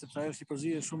 atje sepse ajo është një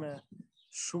përzije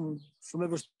shumë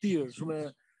e vështirë,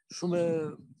 shumë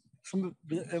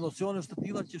emocione të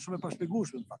tilla që shumë e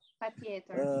pashpjegueshme në fakt.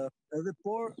 Patjetër.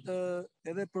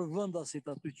 Edhe për vendasit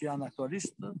aty që janë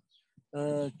aktualisht,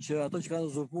 që ato që kanë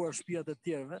uzurpuar shtëpiat e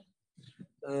tjerëve,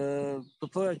 të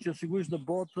thoya që sigurisht në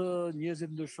botë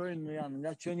njerëzit ndryshojnë, janë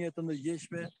nga qenie të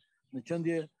ndërgjegjshme në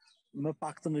qendje më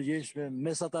pak të ndërgjegjshme,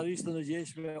 mesatarisht të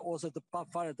ndërgjegjshme ose të pa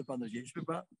fare të pandërgjegjshme,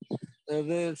 pra.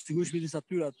 Edhe sigurisht midis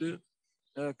atyre aty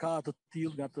ka të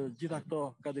tillë nga të gjitha këto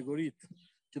kategoritë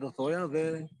që do thoja dhe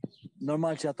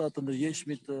normal që ata të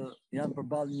ndërgjegjshmit janë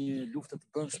përballë një lufte të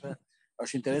brendshme,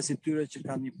 është interesi i tyre që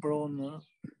kanë një pronë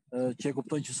që e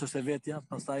kuptojnë që s'është e vetja,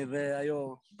 pastaj dhe ajo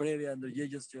prerja e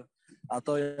ndërgjegjës që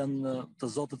ato janë të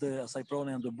zotët e asaj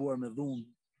prone janë dëbuar me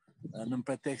dhunë në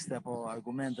pretekste apo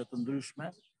argumente të ndryshme.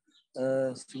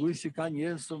 Sigurisht që ka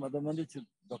njerëz, madje që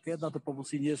do ketë në atë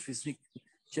popullsi njerëz fisnik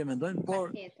që mendojnë,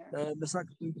 por me sa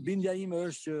bindja ime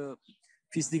është që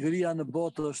fisnikëria në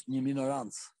botë është një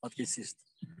minorancë, fatkeqësisht.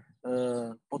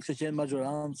 Po të qenë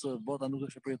majorancë, bota nuk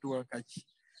është e përjetuar kaq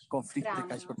konflikte,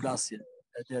 kaq përplasje.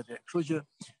 Kështu që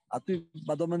aty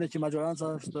padomendje që majoranca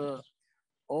është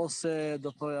ose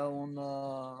do thoja unë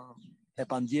e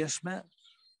pandjeshme,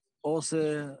 ose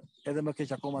edhe më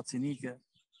keq akoma cinike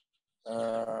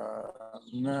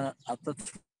në atë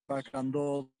çfarë ka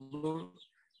ndodhur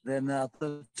dhe në atë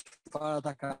çfarë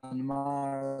ata kanë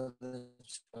marrë dhe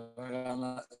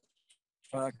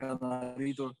çfarë kanë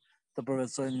arritur të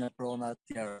përvetsojnë nga prona të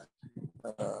tjera.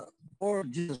 Por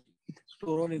gjithë këtu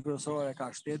rolin kryesor e ka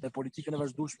shteti dhe politikën e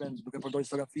vazhdueshme duke përdorur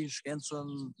historiografinë, shkencën,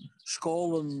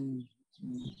 shkollën,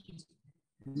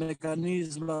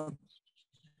 mekanizma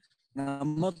nga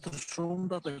më të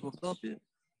shumta të kuptopi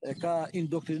e ka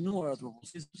indoktrinuar atë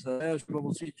popullsi, sepse ajo është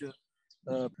popullsi që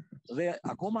dhe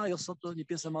akoma ajo sot një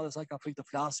pjesë e madhe e saj ka frikë të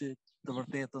flasi të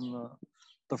vërtetën,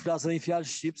 të flasë dhe një fjalë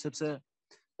shqip, sepse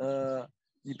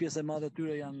një pjesë e madhe e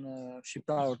tyre janë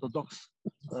shqiptarë ortodoks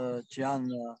që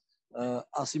janë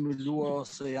asimiluar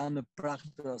ose janë në prag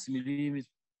të asimilimit,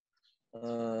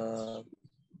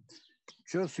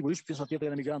 që sigurisht pjesa tjetër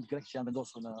janë emigrantë grek që janë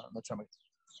vendosur në Çamëri.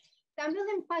 Ta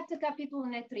mbyllim pak të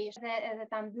kapitullin e 3 edhe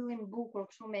ta mbyllim bukur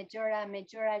kështu me gjëra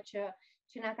që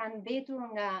na kanë mbetur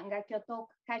nga kjo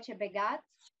tokë kaq e begat,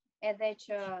 edhe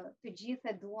që të gjithë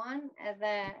e duan,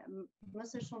 edhe më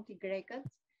së shumti grekët,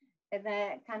 edhe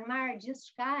kanë marrë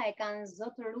gjithçka, e kanë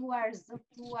zotëruar,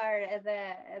 zotëtuar,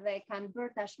 edhe kanë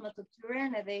bërë tashmë të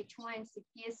tyren, edhe e quajnë si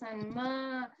pjesën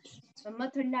më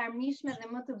të larmishme dhe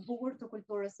më të bukur të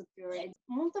kulturës së tyre.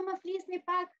 Mund të më flisni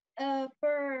pak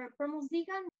për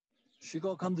muzikën? Shiko,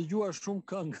 kam dëgjuar shumë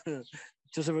këngë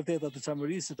që është vërtet atë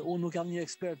Çamërisë, unë nuk jam një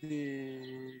ekspert i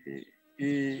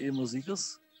muzikës,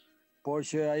 por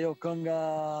që ajo kënga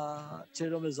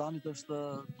Çelo me Zanit është,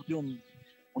 unë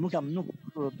nuk jam,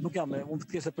 unë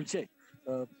të se pëlqej,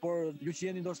 por ju që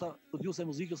jeni ndoshta studiues e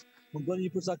muzikës, më bëni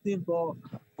një përcaktim,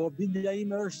 po bindja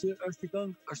ime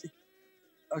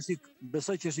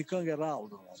besoj që është një këngë e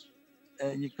rrallë,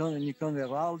 një këngë e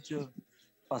rrallë që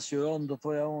pasqyron, do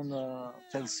thoja unë,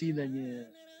 thellësinë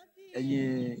e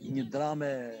një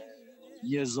drame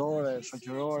njerëzore,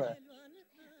 shoqërore.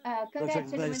 Kënga e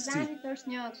Çelemezanit është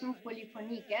një këngë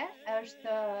polifonike,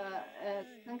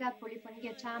 kënga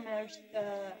polifonike Çame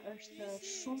është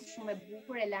shumë e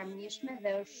bukur, e larmishme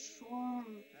dhe është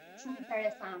shumë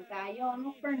interesante. Ajo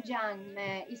nuk përngjan me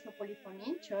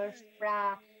isopolifonin, që është pra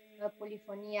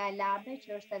polifonia e labe, që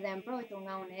është edhe mbrojtur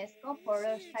nga UNESCO, por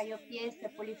është ajo pjesë e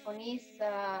polifonisë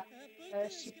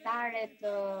shqiptare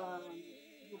të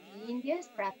Juglindjes,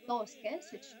 pra toske,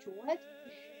 siç quhet.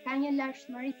 Ka një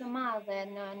lartshmëri të madhe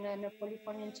në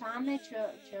polifonin Çame që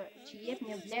jep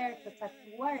një vlerë të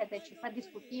caktuar edhe që pa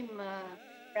diskutim,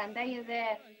 prandaj edhe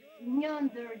një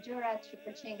ndër gjërat që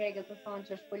pëlqejnë grekët të thonë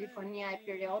që është polifonia e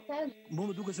piriote. Më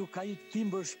duket se ka një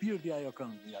timbër shpirti ajo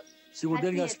këngë. Sigur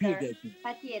del nga shpirti ai.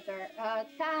 Patjetër.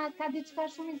 Ka diçka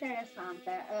shumë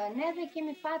interesante. Neve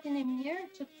kemi fatin e mirë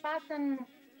që të paktën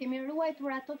kemi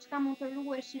ruajtur ato çka mund të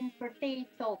ruheshin përtej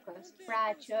tokës.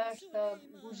 Pra që është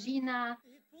kuzhina,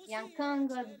 janë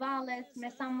këngët, vallet, me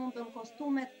sa mundën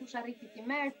kostumet, kush arriti t'i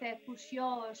merrte, kush jo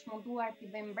është munduar t'i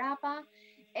bëjmë mbrapa.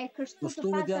 E kështu të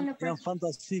paktën janë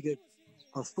fantastike.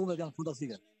 Kostumet janë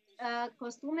fantastike.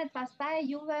 Kostumet, pastaj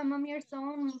juve më mirë se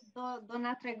unë do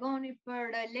na tregoni për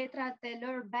letrat e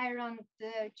Lord Byron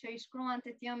që i shkruan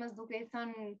të tjëmës duke i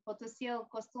thënë po të sjell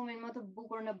kostumin më të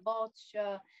bukur në botë që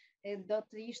do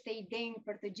të ishte i denjë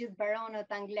për të gjithë baronët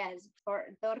anglezë. Por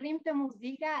do rrim të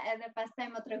muzika edhe pastaj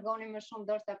më tregoni më shumë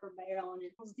ndoshta për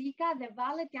Byronin. Muzika dhe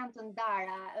vallet janë të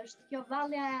ndara. Është kjo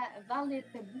vallet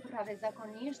e burrave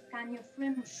zakonisht kanë një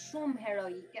frym shumë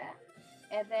heroike.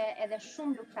 Edhe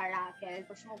shumë luftarake.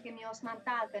 Për shembull kemi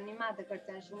Osmantakën, një madhe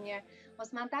kërcen shumë mirë.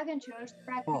 Osmantakën që është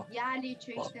pra ky djali që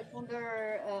ishte kundër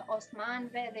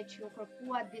Osmanëve dhe që u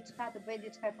kërkua diçka të bëjë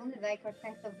diçka e fundit dhe ai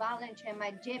kërcen këtë vallën që e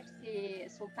magjepsi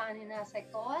sultanin e asaj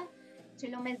kohe.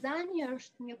 Çelomezani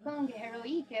është një këngë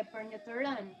heroike për një të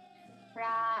rënë.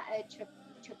 Pra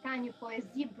që ka një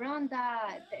poezi brenda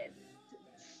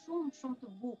shumë të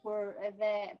bukur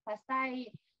dhe pastaj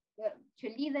që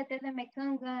lidhet edhe me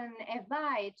këngën e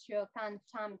Vajt që kanë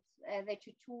çamt edhe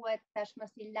që quhet tashmë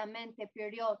si lament e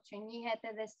period, që njihet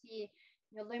edhe si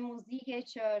një lloj muzike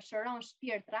që shëron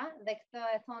shpirtra dhe këtë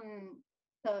e thon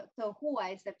të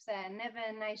huaj sepse neve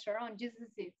na i shëron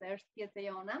gjithsesi se është pjesë e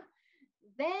jona.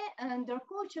 Dhe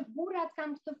ndërkohë që burrat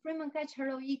kanë këtë frymën kaq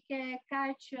heroike,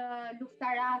 kaq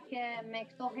luftarake me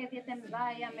këto hedhjet e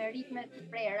mëdha me ritme të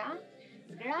prera,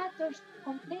 gratë është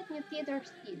komplet një tjetër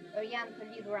stil. Janë të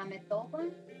lidhura me tokën,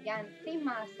 janë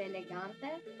themase elegante,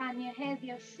 kanë një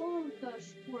hedhje shumë të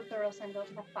shkurtër ose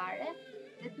ndoshta fare,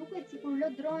 dhe duket sikur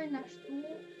lodrojnë ashtu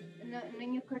në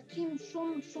një kërcim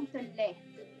shumë të lehtë,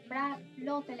 pra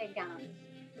plot elegant.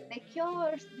 Dhe kjo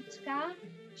është diçka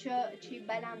që i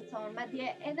balancon, madje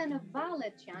edhe në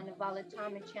vallet që janë, në vallet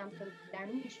Çame që janë të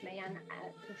larmishme, janë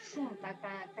të shumta,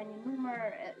 ka një numër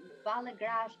valle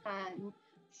grash, ka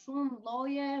shumë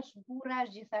llojesh,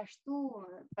 burrash gjithashtu,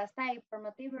 pastaj për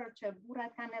më tepër që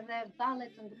burrat kanë edhe valle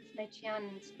të ndryshme që janë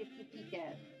specifike,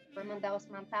 përmenda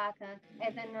Osmantakën,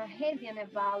 edhe në hedhjen e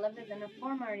valleve dhe në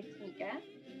formën ritmike,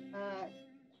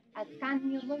 kanë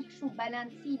një lloj kështu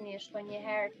balancimi, shkon një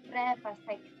herë 3,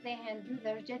 pastaj kthehen 2 dhe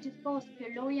është gjatë gjithë kohës kjo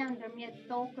loja ndërmjet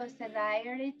tokës edhe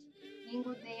ajrit,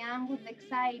 ingut dhe jangut dhe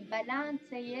kësaj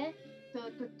balanceje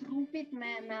të trupit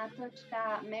me ato çka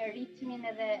me ritmin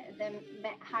dhe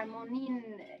me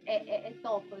harmoninë e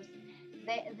tokës.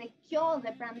 Dhe kjo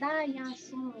dhe prandaj janë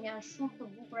shumë të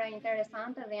bukura,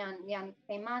 interesante dhe janë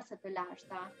themase të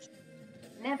lashta.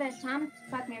 Ne veçantë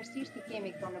fatmirësisht i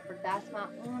kemi këto në përdasma.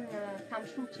 Unë kam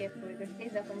shumë qejf kur i kërcej,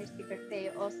 zakonisht i kërcej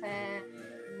ose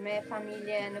me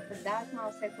familje në përdasma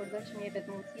ose kurdo që më jepet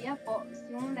mundësia, po si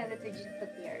unë edhe të gjithë të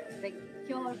tjerë. Dhe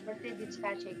kjo është vërtet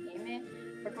diçka që e kemi.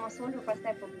 Për të mos folur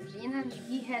pastaj për kuzhinën,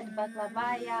 shihet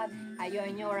baklavaja, ajo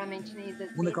e njohura me 120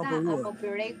 veta apo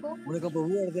byreku. Unë e kam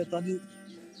provuar dhe tani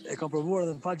e kam provuar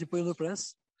dhe më fal që po ju ndërpres,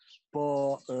 po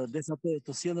desa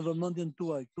të sjell në vëmendjen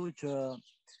tuaj këtu që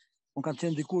unë kam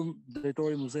qenë dikur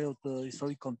drejtori i Muzeut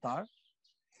Historik Kombëtar,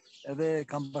 edhe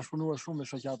kam bashkëpunuar shumë me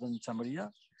shoqatën Çameria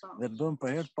dhe bëm për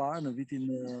herë të parë në vitin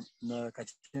ka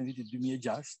qenë viti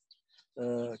 2006,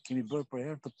 kemi bërë për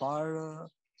herë të parë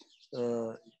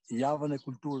javën e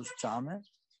kulturës çame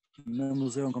në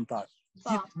Muzeun Kombëtar.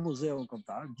 Gjithë Muzeun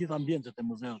Kombëtar, gjithë ambientet e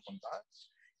Muzeut Kombëtar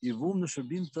i vum në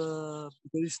shërbim të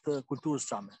pikërisht të kulturës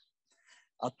çame.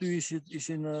 Aty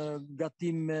ishin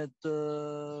gatimet,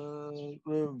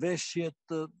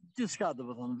 veshjet, gjithçka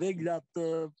domethënë, veglat,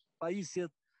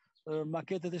 pajisjet,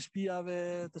 maketet e shtëpiave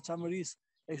të Çamerisë,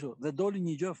 e kështu. Dhe doli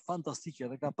një gjë fantastike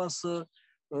dhe ka pas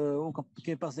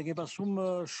kemi pas shumë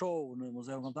show në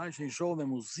Muzeun Kombëtar, ishte një show me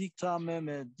muzikë çame,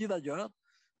 me gjitha gjërat,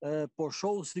 por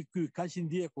show si ky, kaq i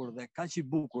ndjekur dhe kaq i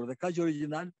bukur dhe kaq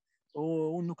origjinal,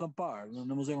 unë nuk kam parë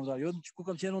në Muzeun Kombëtar. Jo ku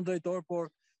kam qenë unë drejtor, por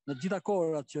në gjitha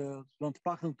kohërat që do të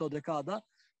paktën këto dekada,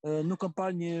 nuk kam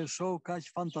parë një show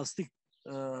kaq fantastik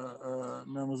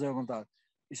në Muzeun Kombëtar.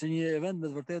 Ishte një event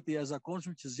me të vërtetë i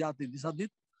jashtëzakonshëm që zgjati disa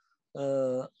ditë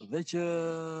dhe që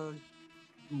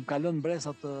më ka lënë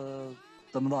mbresa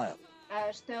të mëdha.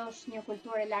 Është një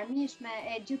kulturë e larmishme,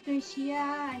 e gjithë Greqia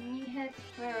njihet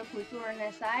për kulturën e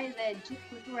saj dhe gjithë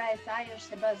kultura e saj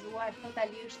është e bazuar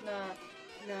totalisht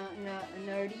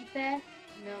në rite,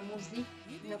 në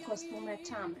muzikë, në kostume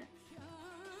çame.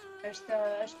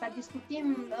 Është pa diskutim,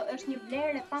 është një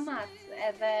vlerë e pamatë,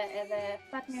 edhe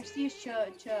fatmirësisht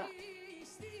që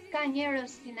ka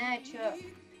njerëz si ne që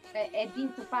e din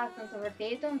të paktën të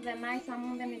vërtetën dhe më sa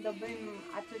mundemi do bëjmë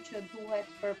atë që duhet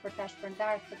për ta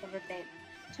shpërndarë këtë të vërtetë.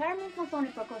 Çfarë mund të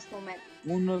thoni për kostumet?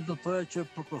 Unë do të thoya që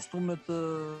për kostumet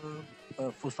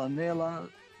fustanella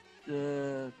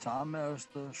çame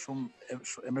është shumë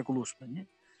e mrekullueshme, një.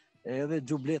 Edhe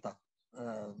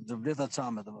xhubleta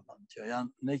çame domethënë, që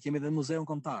ne kemi edhe në Muzeun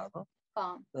Kombëtar, apo? Po.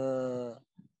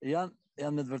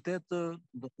 Janë me të vërtetë,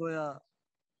 do thoya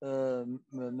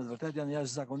me të vërtetë janë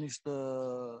jashtëzakonisht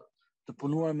të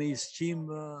punuar me isqim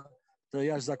të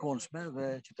jashtëzakonshme dhe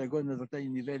që tregojnë me të vërtetë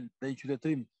një nivel dhe një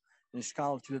qytetërim, një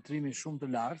shkallë qytetërimi shumë të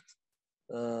lartë,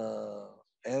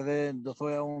 edhe do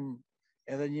thoya unë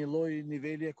edhe një lloj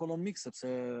niveli ekonomik, sepse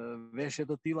veshje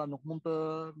të tilla nuk mund të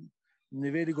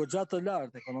niveli goxha të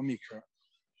lartë ekonomik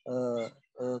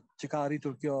që ka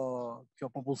arritur kjo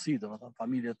popullsi, domethënë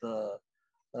familjet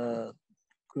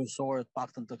kryesore të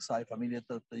paktën të kësaj familje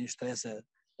të një shtrese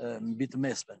mbi të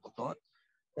mesme, kuptohet.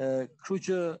 Kështu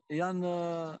që janë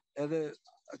edhe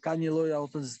ka një lloj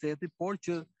autenticiteti, por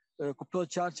që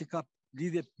kuptohet qartë që ka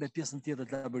lidhje me pjesën tjetër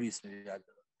të laborismit.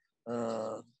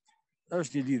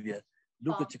 Është një lidhje,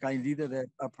 duket që ka një lidhje dhe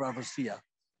afërsia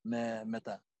me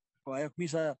ta. Po ajo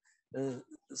këmisha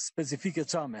specifike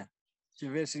çame,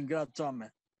 që veshin gratë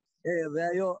çame. Dhe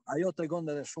ajo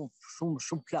tregon edhe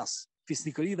shumë klas,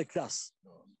 fisnikëri dhe klas.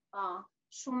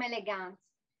 Shumë elegant.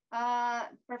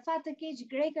 Për fat të keq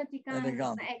grekët e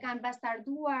kanë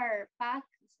bastarduar pak,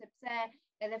 sepse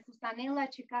edhe fustanella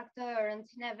që ka këtë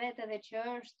rëndësinë e vet edhe që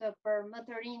është për më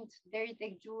të rinjt deri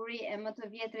tek gjuri e më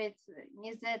të vjetrit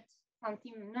 20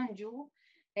 cm nën gjuhë,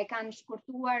 e kanë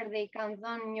shkurtuar dhe i kanë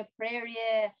dhënë një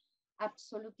prerje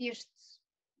absolutisht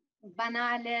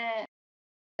banale,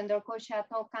 ndërkohë që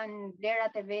ato kanë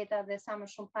vlerat e veta dhe sa më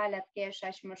shumë pala të kesh,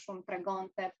 aq më shumë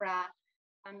tregonte pra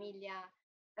familja.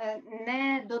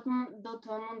 Ne do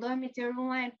të mundohemi të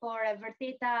ruajmë, por e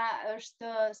vërteta është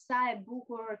sa e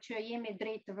bukur që jemi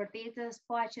drejt të vërtetës,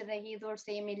 po aq edhe hidhur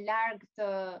se jemi larg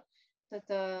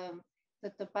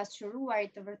të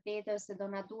pasqyruarit të vërtetës, se do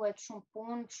na duhet shumë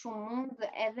punë, shumë mund,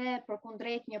 edhe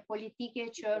përkundrejt një politike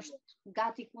që është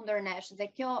gati kundër nesh. Dhe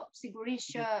kjo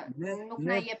sigurisht që nuk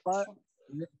na jep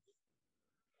shumë.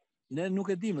 Ne nuk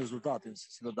e dim rezultatin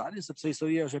si do dalin, sepse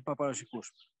historia është e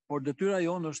paparashikueshme. Por detyra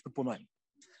jonë është të punojmë.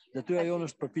 Detyra jonë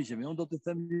është të përpiqemi. Unë do të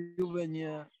them juve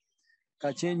ka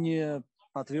qenë një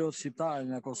patriot shqiptar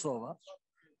nga Kosova,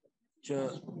 që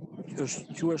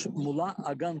quhesh Mulla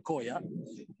Agan Koja,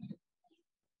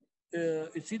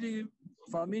 i cili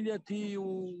familja e tij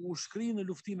u shkri në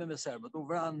luftime me serbët, u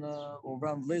vran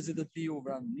vëllezërit e tij, u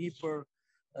vran nipër,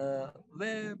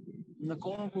 dhe në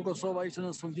kohën kur Kosova ishte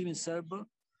në sundimin serb,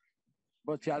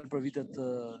 bëhet fjalë për vitet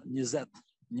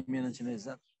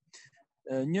 1920.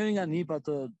 Njëri nga nipat,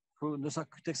 ndërsa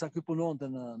teksa ky punonte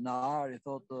në Ar, i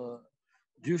thotë,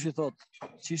 dysh i thotë,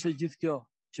 ç'ishte gjithë kjo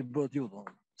që bëhet ju,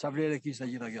 çfarë vlere kishte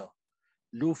gjitha kjo?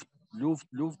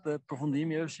 Luftë dhe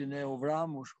përfundimi është që ne u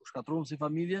vram, u shkatruam si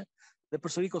familje dhe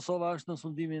përsëri Kosova është në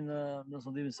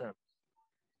sundimin serb.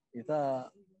 I tha,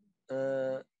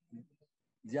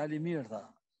 djali mirë, tha,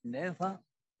 ne tha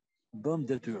bëm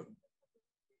detyrë.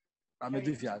 Pa me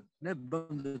dy fjalë, ne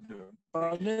bëm detyrë.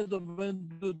 Pa ne do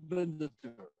bëjmë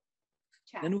detyrë.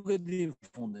 Ne nuk e dim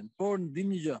fundin, por dim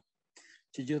një gjë,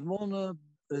 që gjithmonë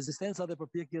rezistenca dhe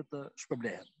përpjekjet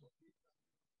shpërblehen.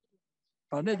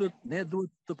 Pra ne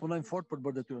duhet të punojmë fort për të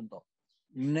bërë detyrën tonë.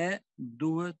 Ne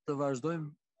duhet të vazhdojmë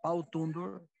pa u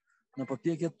tundur në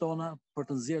përpjekjet tona për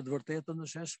të nxjerrë të vërtetën në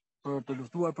shesh, për të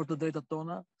luftuar për të drejtat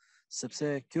tona, sepse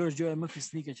kjo është gjëja më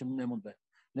fisnike që ne mund të bëjmë.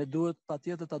 Ne duhet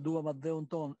patjetër ta duam atë dheun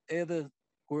tonë edhe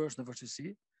kur është në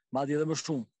vështirësi, madje edhe më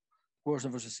shumë kur është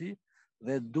në vështirësi,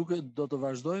 dhe do të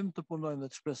vazhdojmë të punojmë dhe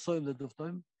të shpresojmë dhe të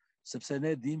luftojmë, sepse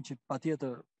ne dimë që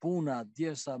patjetër puna,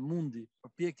 djersa, mundi,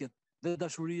 përpjekjet dhe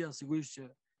dashuria sigurisht që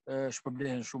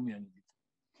shpërblehen shumë mirë një ditë.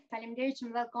 Faleminderit që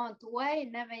më dha kohën tuaj,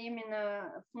 neve jemi në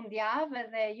fundjavë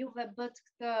dhe juve bët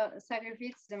këtë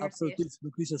sakrificë zemërsisht. Absolutisht,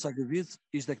 nuk ishte sakrificë,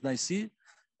 ishte kënaqësi,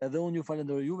 edhe unë ju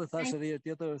falenderoj juve, thash edhe herë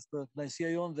tjetër është kënaqësia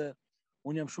jonë dhe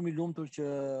unë jam shumë i lumtur që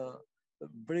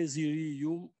brezi i ri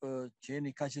ju që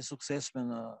jeni kaq të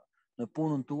suksesshëm në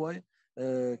punën tuaj,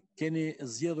 keni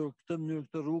zgjedhur këtë mënyrë,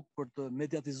 këtë rrugë për të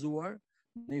mediatizuar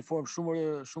në një formë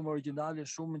shumë origjinale,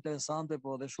 shumë interesante,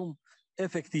 por edhe shumë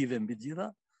efektive mbi të gjitha,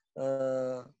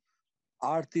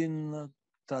 artin,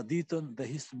 traditën dhe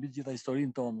mbi të gjitha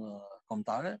historinë tonë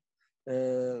kombëtare,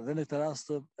 dhe në këtë rast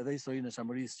edhe historinë e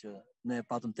Çamërisë që ne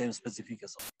patëm temë specifike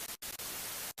sot.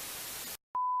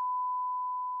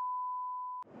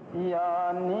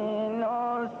 Yani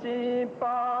no si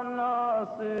pa na